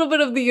was a little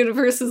bit of the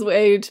universe's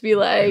way to be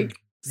like,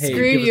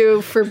 screw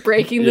you for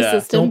breaking the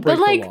system. But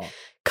like,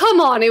 come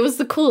on, it was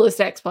the coolest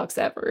Xbox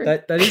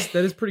ever. That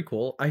is pretty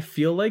cool. I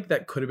feel like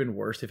that could have been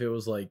worse if it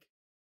was like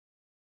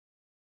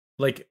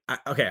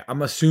okay,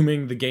 I'm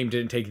assuming the game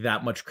didn't take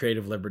that much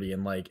creative liberty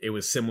and like it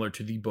was similar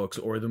to the books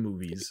or the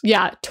movies.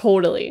 Yeah,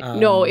 totally.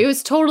 No, it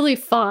was totally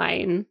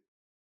fine.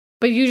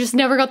 But you just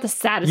never got the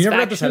satisfaction. You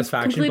never got the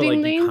satisfaction, but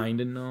like you kind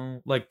of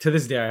know. Like to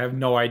this day, I have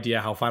no idea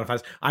how Final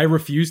Fantasy. I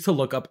refuse to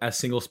look up a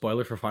single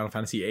spoiler for Final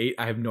Fantasy VIII.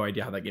 I have no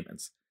idea how that game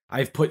ends.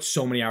 I've put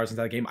so many hours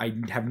into that game. I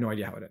have no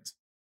idea how it ends.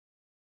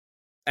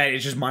 And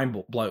it's just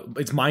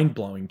it's mind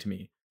blowing to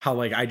me how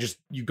like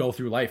you go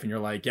through life and you're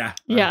like, yeah,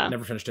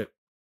 never finished it.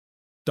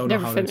 Don't know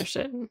how it ends.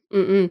 Never finished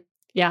it.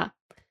 Yeah.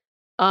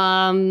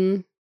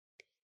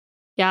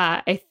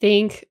 Yeah, I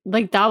think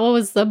like that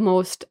was the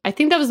most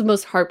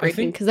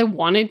heartbreaking because I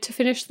wanted to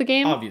finish the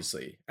game.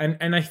 Obviously.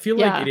 And I feel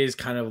like it is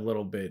kind of a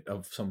little bit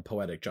of some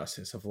poetic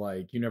justice of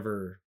like you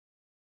never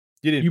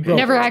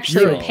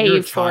actually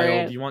paid for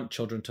it. You want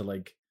children to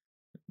like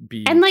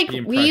be and like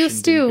we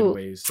used to in good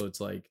ways, so it's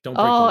like don't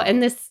break the law.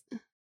 And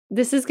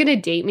this is gonna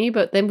date me,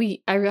 but then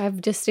I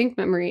have distinct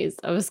memories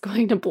of us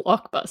going to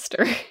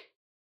Blockbuster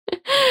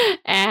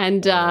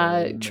and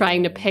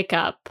trying to pick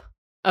up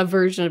a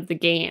version of the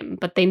game,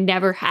 but they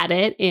never had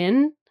it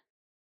in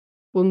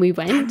when we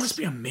went. That must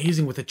be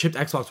amazing with a chipped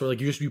Xbox where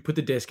like you put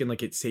the disc and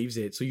like it saves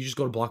it, so you just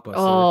go to Blockbuster.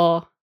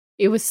 Oh,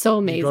 it was so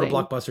amazing. You go to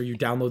Blockbuster, you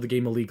download the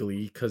game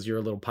illegally because you're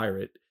a little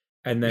pirate,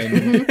 and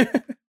then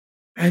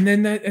and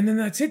then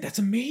that's it. That's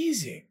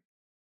amazing.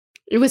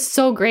 It was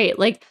so great.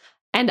 Like,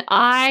 and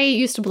I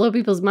used to blow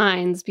people's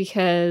minds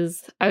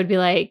because I would be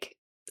like,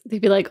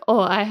 they'd be like, "Oh,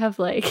 I have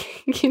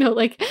like,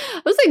 like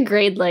I was in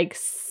grade like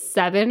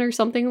 7 or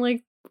something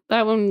like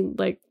that when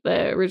like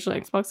the original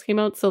Xbox came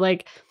out." So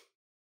like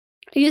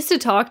I used to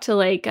talk to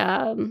like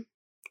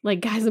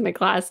guys in my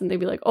class and they'd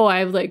be like, "Oh, I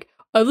have like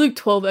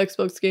 12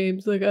 Xbox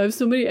games. Like I have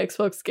so many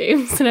Xbox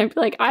games." And I'd be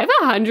like, "I have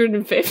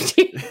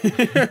 150."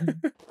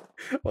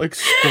 Like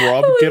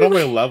scrub, get on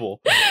my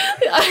level.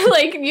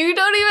 Like you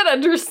don't even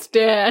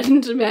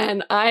understand,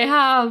 man.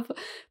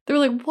 They're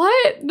like,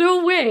 "What?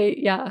 No way."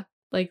 Yeah.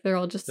 Like they're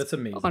all just That's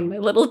amazing. On my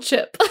little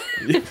chip.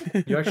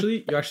 You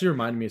actually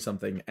reminded me of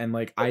something, and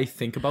like I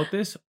think about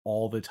this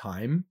all the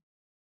time.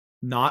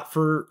 Not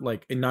for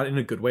like, and not in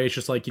a good way. It's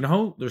just like, you know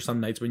how there's some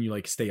nights when you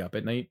like stay up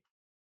at night,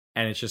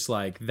 and it's just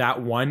like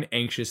that one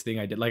anxious thing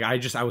I did. Like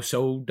I was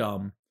so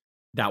dumb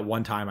that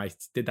one time I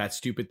did that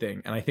stupid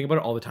thing, and I think about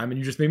it all the time. And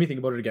you just made me think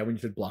about it again when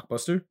you did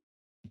Blockbuster.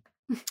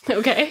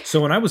 Okay.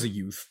 So when I was a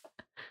youth,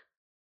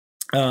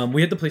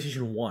 we had the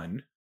PlayStation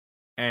 1,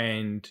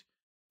 and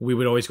we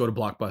would always go to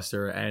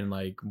Blockbuster, and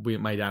like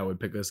my dad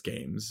would pick us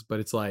games, but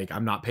it's like,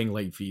 I'm not paying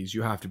late fees.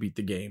 You have to beat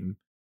the game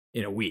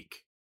in a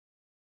week.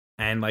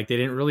 and like they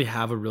didn't really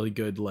have a really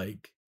good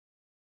like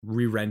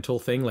re-rental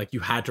thing. Like you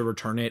had to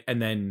return it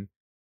and then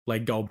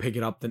like go pick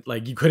it up.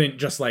 Like you couldn't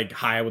just like,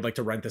 hi, I would like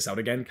to rent this out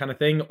again kind of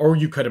thing. Or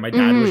you could, and my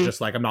dad was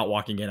just like, I'm not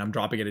walking in, I'm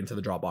dropping it into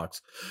the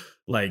Dropbox.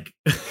 Like,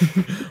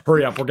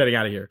 hurry up, we're getting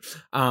out of here.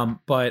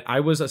 But I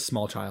was a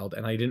small child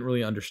and I didn't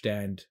really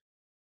understand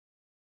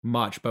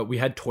much, but we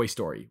had Toy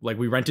Story. Like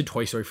we rented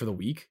Toy Story for the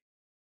week,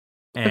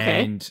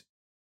 and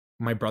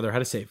my brother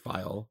had a save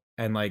file,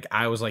 and like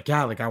I was like,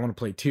 yeah, like I want to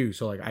play too.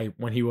 So like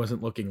when he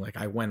wasn't looking, like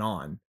I went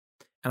on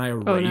and I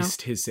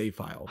erased his save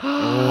file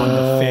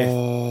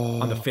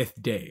on the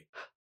fifth day.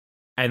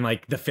 And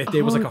like the fifth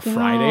day was like a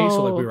Friday,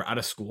 so like we were out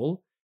of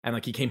school, and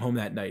like he came home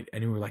that night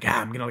and we were like,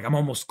 I'm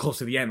almost close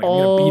to the end, like I'm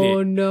gonna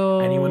beat it. No.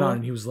 And he went on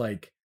and he was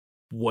like,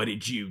 what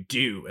did you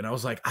do? And I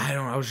was like, I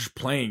don't know, I was just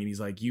playing. And he's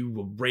like,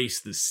 you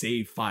erased the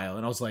save file.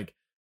 And I was like,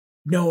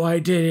 no, I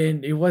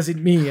didn't, it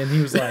wasn't me. And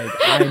he was like,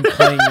 I'm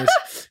playing this.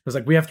 I was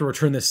like, we have to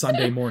return this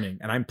Sunday morning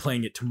and I'm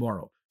playing it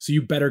tomorrow, so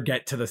you better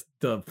get to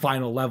the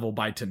final level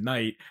by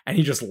tonight. And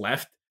he just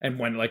left and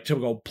went like to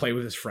go play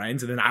with his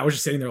friends. And then I was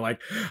just sitting there like,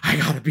 I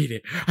gotta beat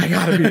it. I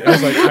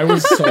was like, I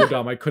was so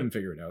dumb, I couldn't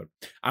figure it out.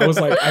 I was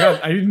like,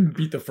 I didn't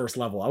beat the first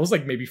level. I was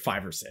like maybe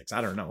 5 or 6, I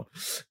don't know.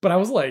 But I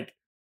was like,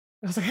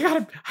 I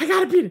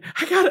gotta beat it.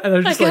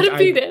 And I gotta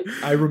beat it.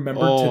 I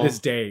remember to this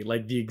day,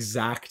 like the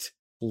exact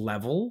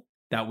level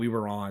that we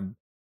were on.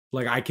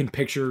 Like I can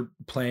picture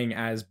playing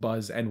as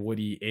Buzz and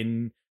Woody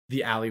in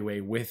the alleyway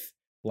with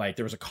like,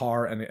 there was a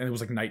car and it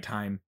was like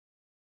nighttime.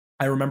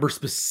 I remember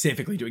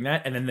specifically doing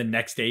that. And then the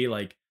next day,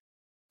 like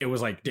it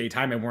was like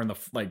daytime and we're in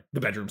the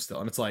bedroom still.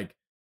 And it's like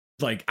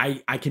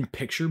I can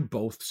picture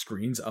both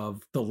screens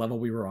of the level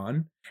we were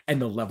on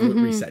and the level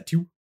it reset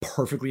to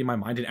perfectly in my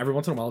mind. And every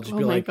once in a while I'll just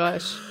be like,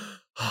 gosh.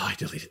 Oh, I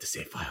deleted the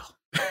save file.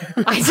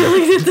 I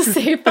deleted the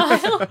save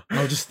file.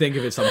 I'll just think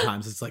of it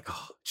sometimes. It's like,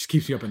 oh, it just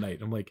keeps me up at night.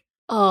 I'm like,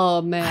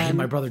 oh man.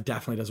 My brother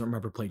definitely doesn't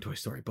remember playing Toy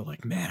Story, but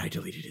like, man, I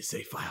deleted his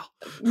save file.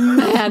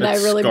 Man, I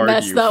really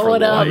messed that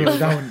one up.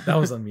 That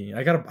was on me.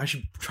 I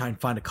should try and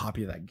find a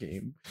copy of that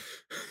game.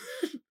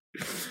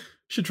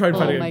 Should try and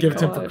find it, give it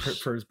to him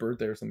for his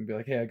birthday or something. Be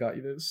like, hey, I got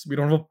you this. We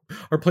don't have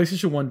our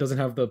PlayStation 1 doesn't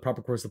have the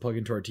proper cords to plug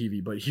into our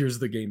TV, but here's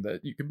the game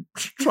that you can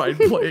try and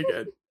play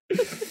again.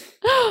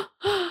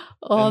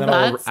 Oh,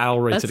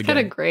 that's kind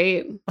of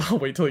great. I'll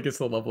wait till he gets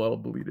to the level. I'll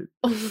delete it.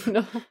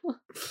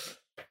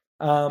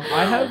 Oh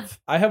no.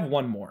 I have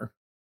one more.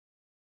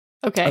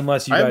 Okay.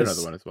 Unless you guys have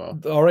another one as well.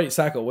 All right,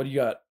 Sacco, what do you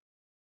got?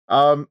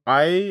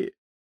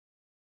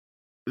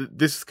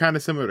 This is kind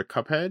of similar to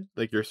Cuphead,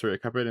 like your story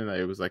of Cuphead, and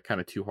it was like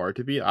kind of too hard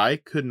to beat. I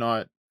could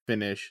not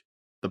finish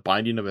The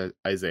Binding of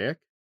Isaac,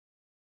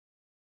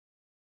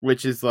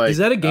 which is like, is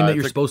that a game that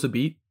you're supposed to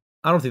beat?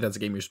 I don't think that's a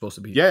game you're supposed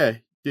to beat. Yeah,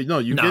 no,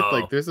 you get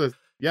like there's a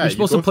you're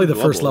supposed to play the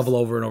first level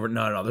over and over.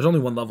 No, there's only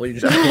one level. You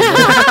just.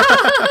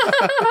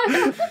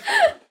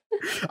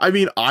 I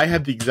mean, I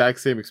had the exact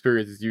same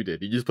experience as you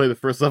did. You just play the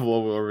first level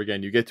over and over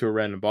again. You get to a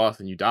random boss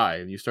and you die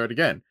and you start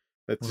again.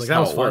 That's like, that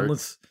was fun.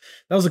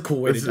 That was a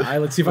cool way to die.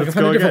 Let's see if I can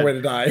find a different way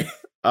to die.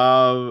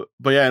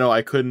 But yeah, no,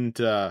 I could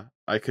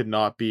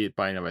not beat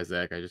Binding of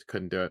Isaac. I just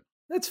couldn't do it.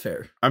 That's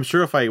fair. I'm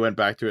sure if I went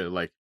back to it and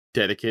like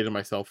dedicated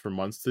myself for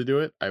months to do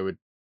it, I would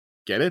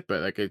get it.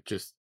 But like it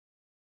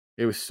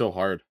was so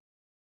hard.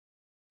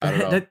 I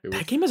don't know.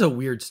 That game has a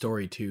weird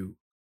story too.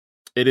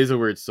 It is a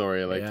weird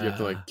story. Like you have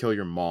to like kill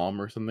your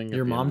mom or something.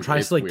 Your mom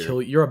tries to like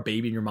kill you. You're a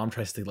baby and your mom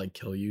tries to like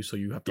kill you, so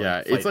you have to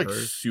like, fight it's like her.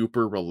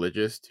 super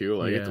religious too.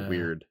 Like it's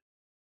weird.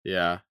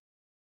 Yeah.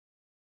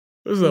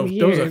 It was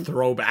a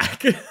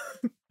throwback.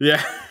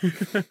 Yeah.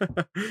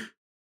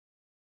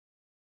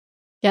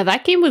 Yeah,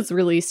 that game was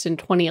released in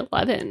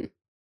 2011.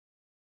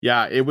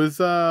 Yeah, it was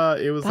That's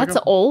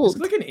like old.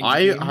 It's like an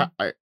indie game.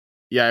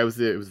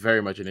 It was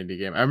very much an indie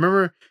game. I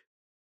remember,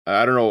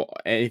 I don't know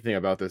anything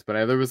about this,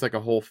 but there was like a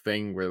whole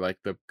thing where like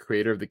the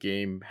creator of the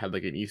game had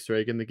like an Easter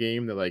egg in the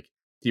game that like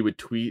he would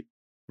tweet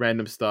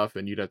random stuff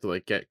and you'd have to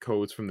like get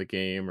codes from the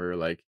game, or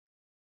like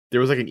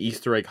there was like an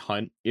Easter egg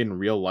hunt in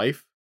real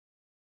life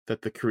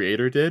that the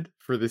creator did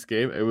for this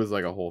game. It was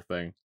like a whole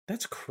thing.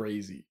 That's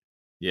crazy.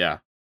 Yeah.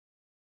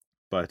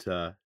 But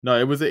no,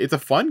 it's a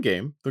fun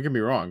game. Don't get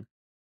me wrong.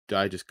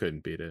 I just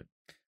couldn't beat it.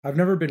 I've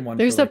never been one.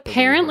 There's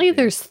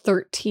there's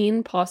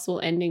 13 possible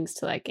endings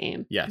to that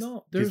game. Yes.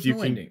 No, there's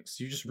no endings.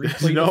 You just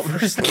replay the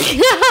first.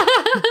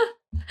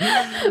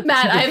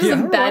 Matt, I have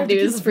some bad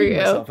news for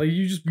you. Like,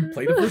 you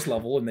play the first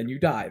level and then you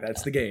die.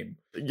 That's the game.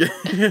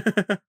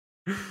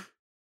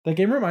 That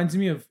game reminds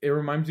me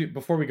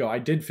before we go, I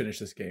did finish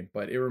this game,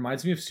 but it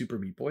reminds me of Super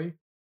Meat Boy.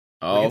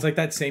 Oh. Like, it's like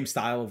that same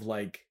style of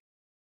like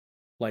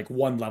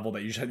one level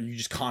that you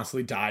just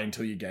constantly die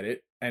until you get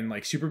it. And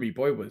like Super Meat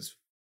Boy was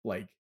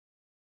like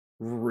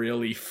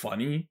really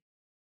funny.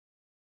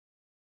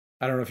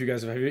 I don't know if you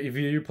guys have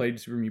you played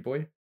Super Meat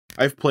Boy?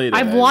 I've played it.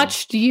 I've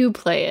watched you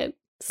play it.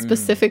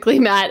 Specifically,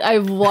 Matt,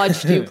 I've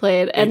watched you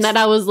play it, and then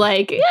I was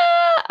like,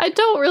 yeah, I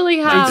don't really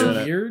have.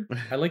 It's weird.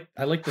 I like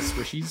the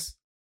squishies.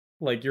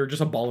 Like you're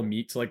just a ball of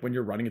meat. So like when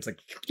you're running, it's like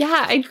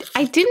Yeah,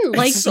 I didn't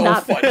like so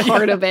that funny.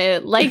 part of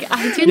it. Like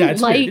I didn't yeah,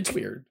 it's like weird. It's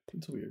weird.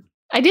 It's weird.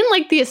 I didn't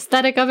like the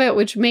aesthetic of it,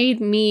 which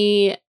made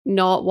me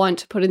not want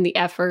to put in the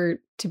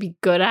effort to be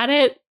good at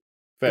it.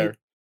 Fair.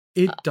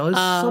 It does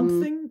Um,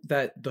 something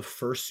that the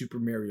first Super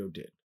Mario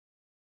did,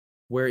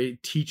 where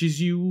it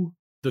teaches you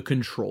the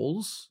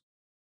controls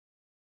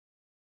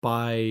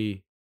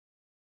by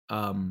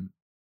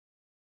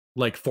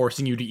like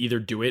forcing you to either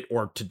do it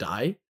or to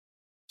die.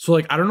 So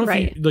like I don't know if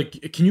Right. you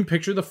like can you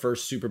picture the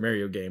first Super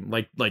Mario game,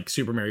 like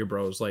Super Mario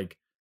Bros, like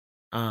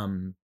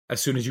as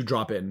soon as you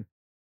drop in,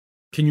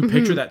 can you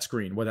picture Mhm. that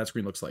screen, what that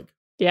screen looks like?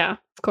 Yeah,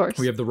 of course.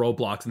 We have the row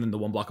blocks and then the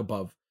one block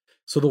above.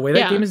 So the way that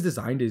Yeah. game is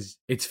designed is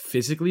it's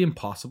physically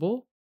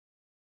impossible.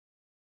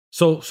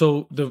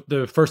 So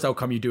the first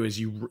outcome you do is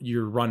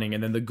you're running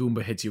and then the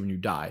Goomba hits you and you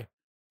die.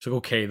 So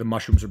okay, the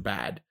mushrooms are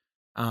bad.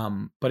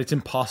 But it's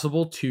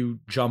impossible to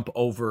jump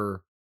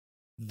over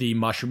the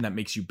mushroom that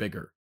makes you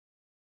bigger.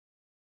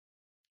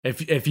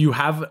 If you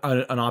have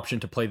an option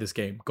to play this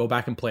game, go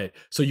back and play it.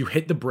 So you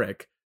hit the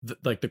brick,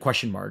 like the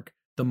question mark,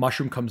 the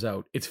mushroom comes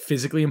out. It's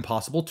physically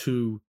impossible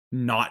to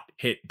not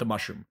hit the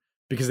mushroom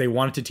because they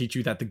wanted to teach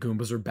you that the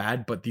Goombas are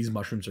bad, but these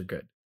mushrooms are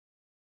good.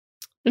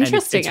 And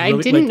Interesting. it's I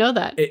really, didn't like, know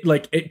that.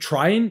 It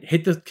try and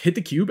hit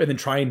the cube and then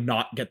try and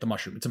not get the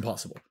mushroom. It's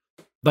impossible.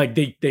 Like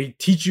they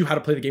teach you how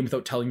to play the game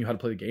without telling you how to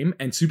play the game.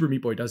 And Super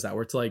Meat Boy does that,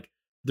 where it's like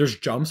there's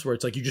jumps where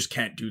it's like you just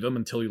can't do them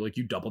until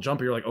you double jump,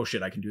 or you're like, oh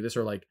shit, I can do this,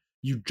 or like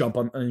you jump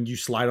on and you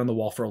slide on the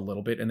wall for a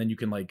little bit and then you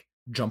can like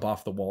jump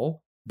off the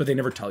wall. But they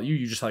never tell you.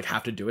 You just like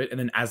have to do it. And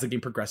then as the game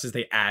progresses,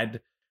 they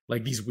add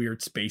like these weird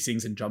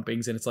spacings and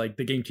jumpings, and it's like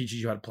the game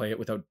teaches you how to play it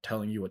without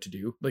telling you what to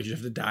do. Like you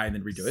have to die and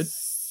then redo it.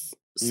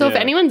 So if Yeah.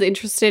 anyone's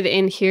interested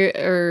in here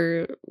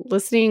or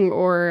listening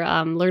or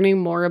learning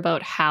more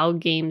about how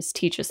games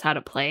teach us how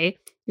to play,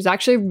 there's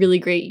actually a really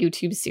great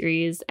YouTube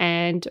series,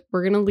 and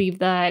we're going to leave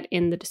that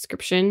in the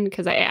description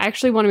because I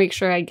actually want to make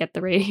sure I get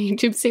the right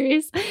YouTube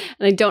series, and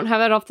I don't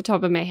have it off the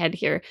top of my head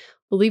here.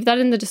 We'll leave that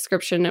in the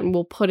description, and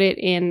we'll put it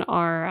in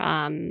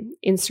our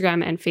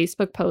Instagram and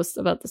Facebook posts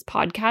about this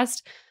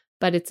podcast.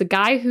 But it's a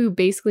guy who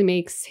basically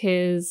makes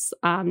his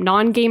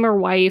non-gamer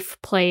wife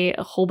play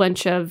a whole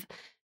bunch of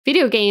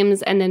video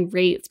games and then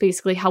rates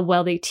basically how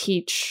well they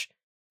teach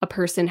a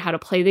person how to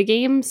play the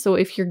game. So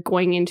if you're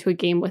going into a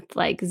game with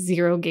like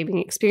zero gaming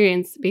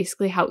experience,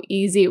 basically how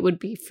easy it would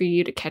be for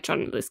you to catch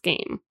on to this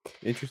game.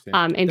 Interesting.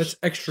 And That's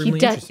extremely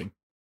does- interesting.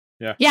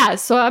 yeah,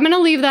 so I'm going to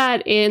leave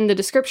that in the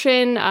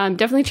description.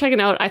 Definitely check it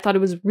out. I thought it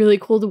was really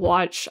cool to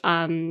watch.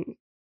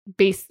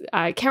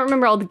 I can't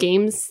remember all the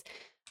games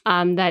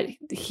that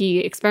he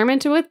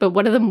experimented with, but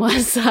one of them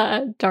was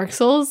Dark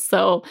Souls.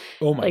 So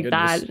Oh my like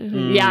goodness.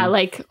 that, yeah,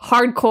 like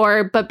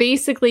hardcore, but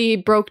basically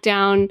broke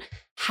down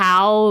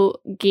how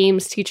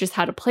games teach us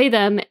how to play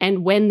them,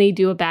 and when they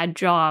do a bad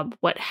job,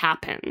 what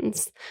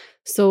happens.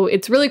 So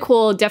it's really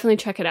cool. Definitely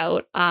check it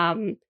out.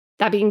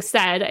 That being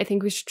said, I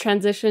think we should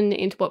transition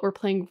into what we're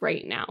playing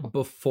right now.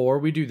 Before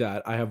we do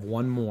that, I have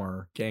one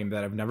more game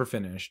that I've never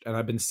finished, and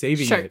I've been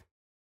saving Sure. it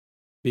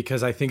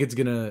because I think it's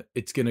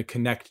gonna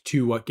connect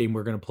to what game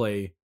we're gonna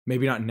play.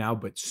 Maybe not now,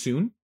 but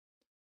soon.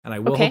 And I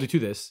will Okay. hold you to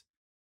this.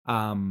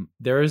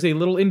 There is a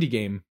little indie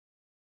game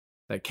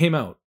that came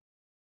out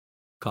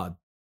called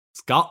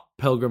Scott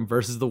Pilgrim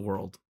versus the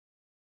World,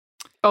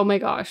 Oh my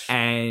gosh.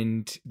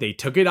 and they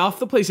took it off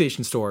the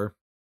PlayStation Store.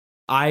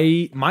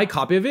 My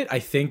copy of it, I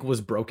think,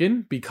 was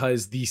broken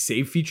because the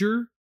save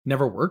feature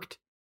never worked.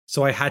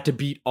 So I had to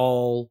beat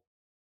all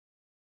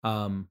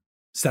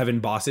 7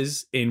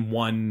 bosses in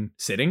one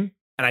sitting,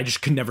 and I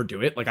just could never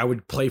do it. Like I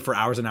would play for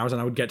hours and hours,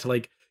 and I would get to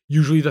like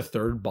usually the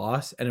 3rd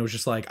boss, and it was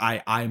just like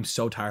I'm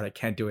so tired, I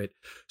can't do it.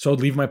 So I'd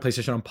leave my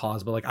PlayStation on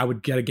pause, but like I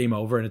would get a game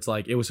over, and it's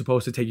like it was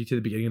supposed to take you to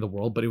the beginning of the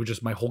world, but it was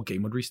just my whole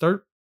game would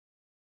restart.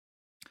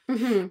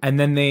 Mhm. And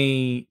then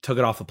they took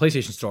it off the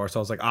PlayStation Store. So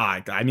I was like,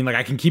 I mean, like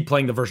I can keep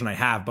playing the version I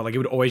have, but like it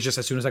would always just,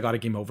 as soon as I got a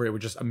game over, it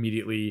would just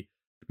immediately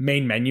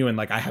main menu, and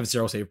like I have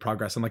 0 save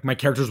progress, and like my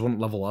characters wouldn't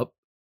level up.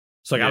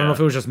 So like I don't know Yeah. if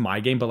it was just my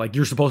game, but like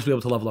you're supposed to be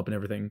able to level up and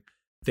everything.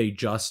 They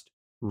just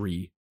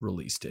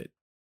re-released it.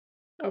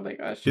 Oh my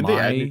gosh. Did they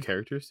add my- new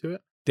characters to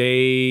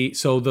it?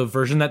 So the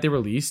version that they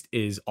released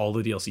is all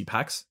the DLC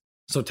packs.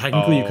 So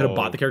technically you could have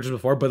bought Oh. the characters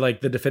before, but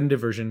like the definitive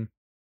version,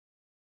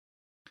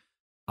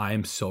 I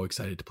am so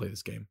excited to play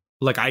this game.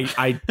 Like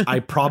I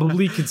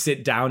probably could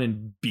sit down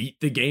and beat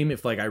the game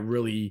if like I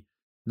really,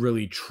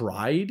 really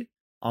tried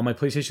on my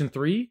PlayStation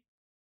 3,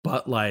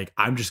 but like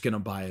I'm just gonna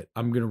buy it.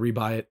 I'm gonna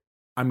rebuy it.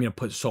 I'm gonna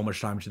put so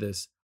much time to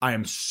this. I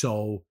am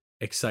so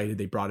excited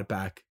they brought it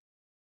back.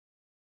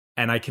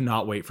 And I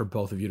cannot wait for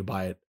both of you to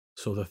buy it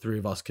so the 3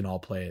 of us can all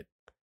play it.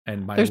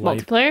 And my There's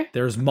life, multiplayer?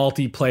 there's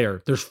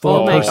multiplayer. There's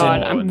Oh my 4-person,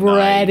 god, I'm nice.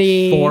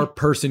 ready.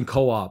 4-person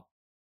co-op.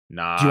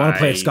 Nice. Do you want to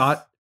play as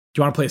Scott? Do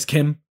you want to play as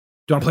Kim? Do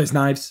you want to play as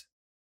Knives?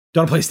 Do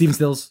you want to play as Steven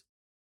Stills?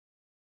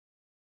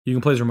 You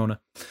can play as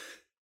Ramona.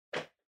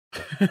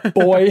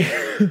 Boy.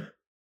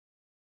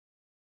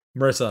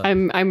 Marissa,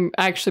 I'm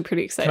actually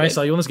pretty excited. can I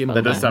sell you on this game a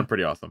That little does bit more? sound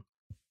pretty awesome.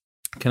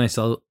 Can I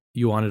sell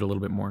you on it a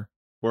little bit more?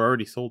 We're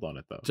already sold on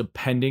it though.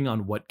 depending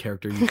on what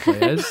character you play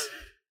as.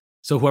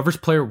 So whoever's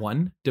player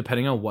 1,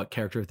 depending on what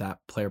character that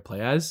player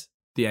play as,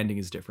 the ending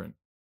is different.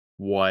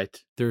 What?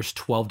 There's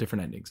 12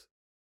 different endings.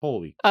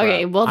 Holy crap.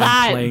 Okay, well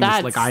I'm playing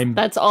this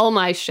that's all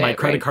my shit. My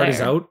credit right card is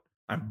there. out.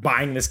 I'm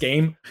buying this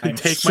game. I'm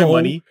Take my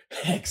money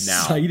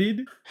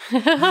excited.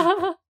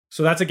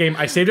 So that's a game.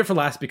 I saved it for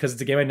last because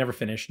it's a game I never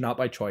finished, not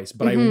by choice,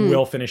 but Mhm. I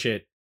will finish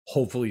it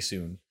hopefully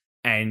soon.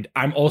 And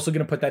I'm also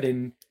going to put that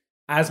in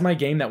as my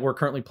game that we're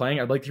currently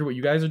playing. I'd like to hear what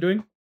you guys are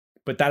doing,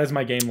 but that is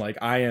my game. Like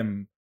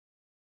I'm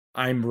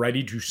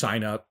ready to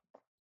sign up.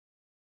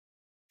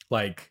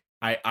 Like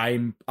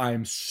I'm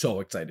so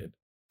excited.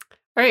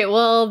 All right,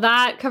 well,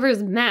 that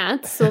covers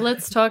Matt. So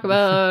let's talk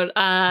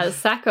about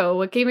Sacco.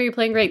 What game are you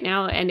playing right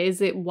now? And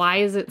why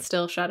is it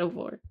still Shadow of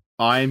War?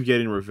 I'm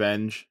getting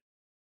revenge.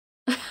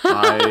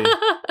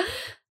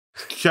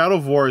 Shadow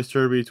of War has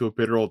turned me into a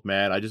bitter old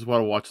man. I just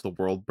want to watch the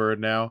world burn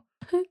now.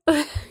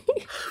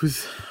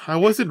 I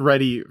wasn't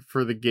ready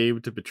for the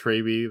game to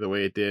betray me the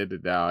way it did,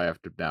 and now I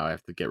have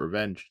to get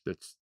revenge.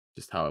 That's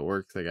just how it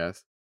works, I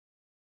guess.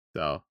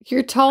 So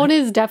Your tone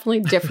is definitely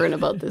different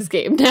about this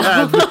game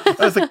now. I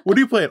was like, "What are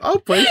you playing?" I'm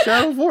playing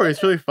Shadow of War.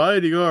 It's really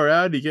fun. You go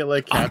around, you get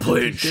like I'm captains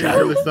playing and shit,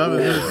 Shadow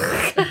other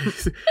of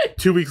stuff.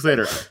 2 weeks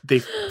later, they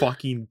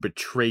fucking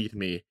betrayed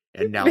me,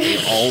 and now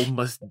they all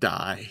must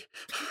die.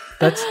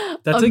 That's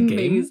a game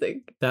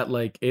amazing. that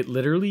like it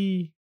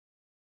literally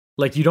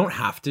like you don't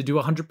have to do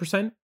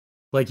 100%.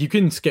 Like you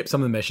can skip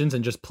some of the missions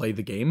and just play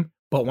the game,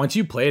 but once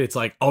you play it, it's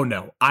like, oh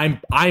no, I'm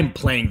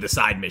playing the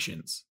side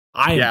missions.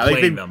 I am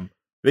playing them.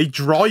 They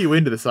draw you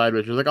into the side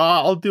missions. Like, oh,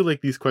 I'll do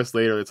like these quests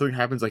later. If something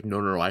happens, like,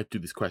 no, I have to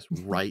do this quest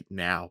right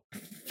now.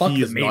 Fuck He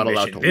the is main not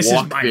allowed mission. to This is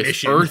walk my this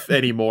mission. earth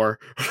anymore.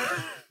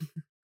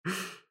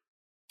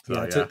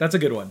 That's a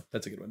good one.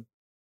 That's a good one.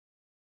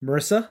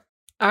 Marissa?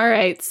 All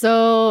right,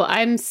 so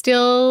I'm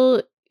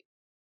still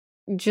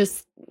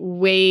just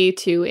way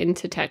too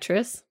into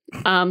Tetris.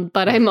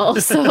 But I'm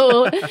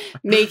also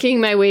making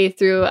my way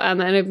through,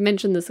 and I've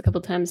mentioned this a couple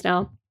times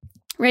now.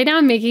 Right now,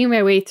 I'm making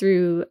my way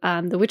through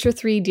The Witcher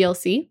 3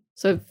 DLC.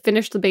 So I've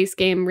finished the base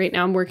game. Right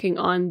now, I'm working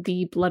on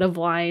the Blood of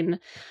Wine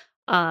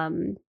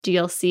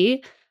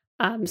DLC.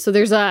 So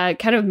there's a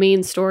kind of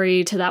main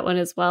story to that one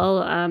as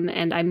well.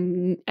 And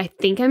I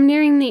think I'm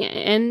nearing the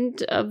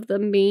end of the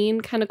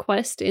main kind of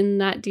quest in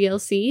that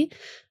DLC.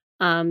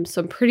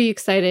 So I'm pretty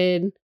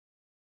excited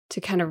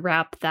to kind of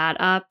wrap that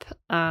up.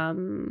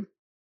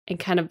 And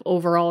kind of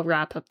overall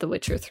wrap up The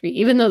Witcher 3,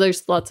 even though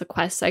there's lots of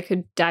quests I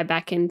could dive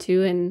back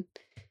into and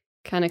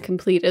kind of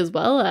complete as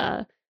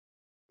well.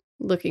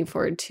 Looking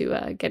forward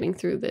to getting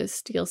through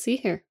this DLC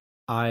here.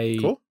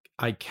 Cool.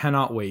 I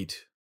cannot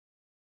wait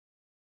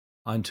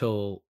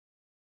until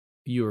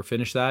you are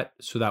finished that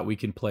so that we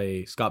can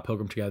play Scott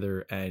Pilgrim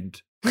together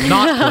and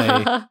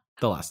not play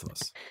The Last of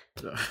Us.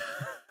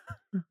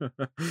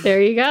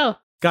 There you go.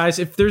 Guys,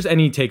 if there's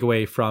any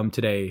takeaway from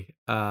today,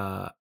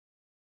 I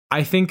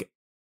think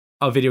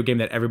a video game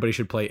that everybody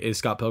should play is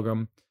Scott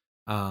Pilgrim.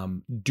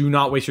 Do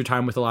not waste your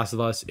time with The Last of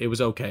Us. It was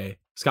okay.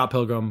 Scott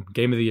Pilgrim,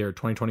 Game of the Year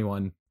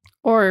 2021.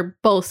 Or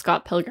both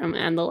Scott Pilgrim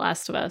and The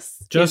Last of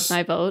Us. Just is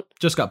my vote.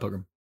 Just Scott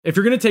Pilgrim. If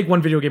you're going to take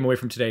one video game away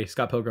from today,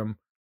 Scott Pilgrim,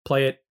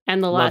 play it.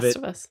 And The Love Last it.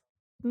 of Us.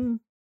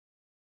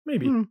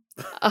 Maybe.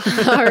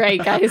 All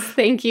right, guys.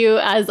 Thank you,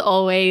 as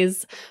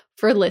always,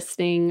 for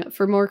listening.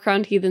 For more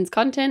Crowned Heathens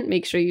content,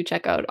 make sure you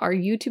check out our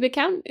YouTube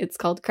account. It's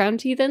called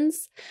Crowned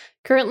Heathens.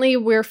 Currently,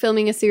 we're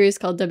filming a series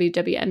called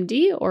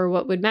WWMD, or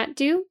What Would Matt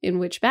Do?, in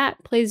which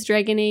Matt plays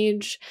Dragon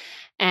Age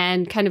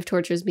and kind of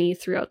tortures me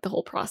throughout the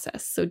whole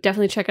process. So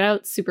definitely check it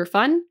out. Super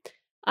fun.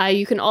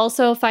 You can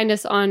also find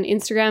us on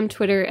Instagram,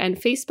 Twitter, and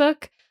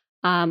Facebook,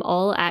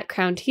 all at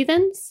Crowned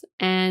Heathens.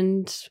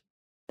 And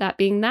that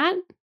being that,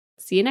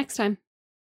 see you next time.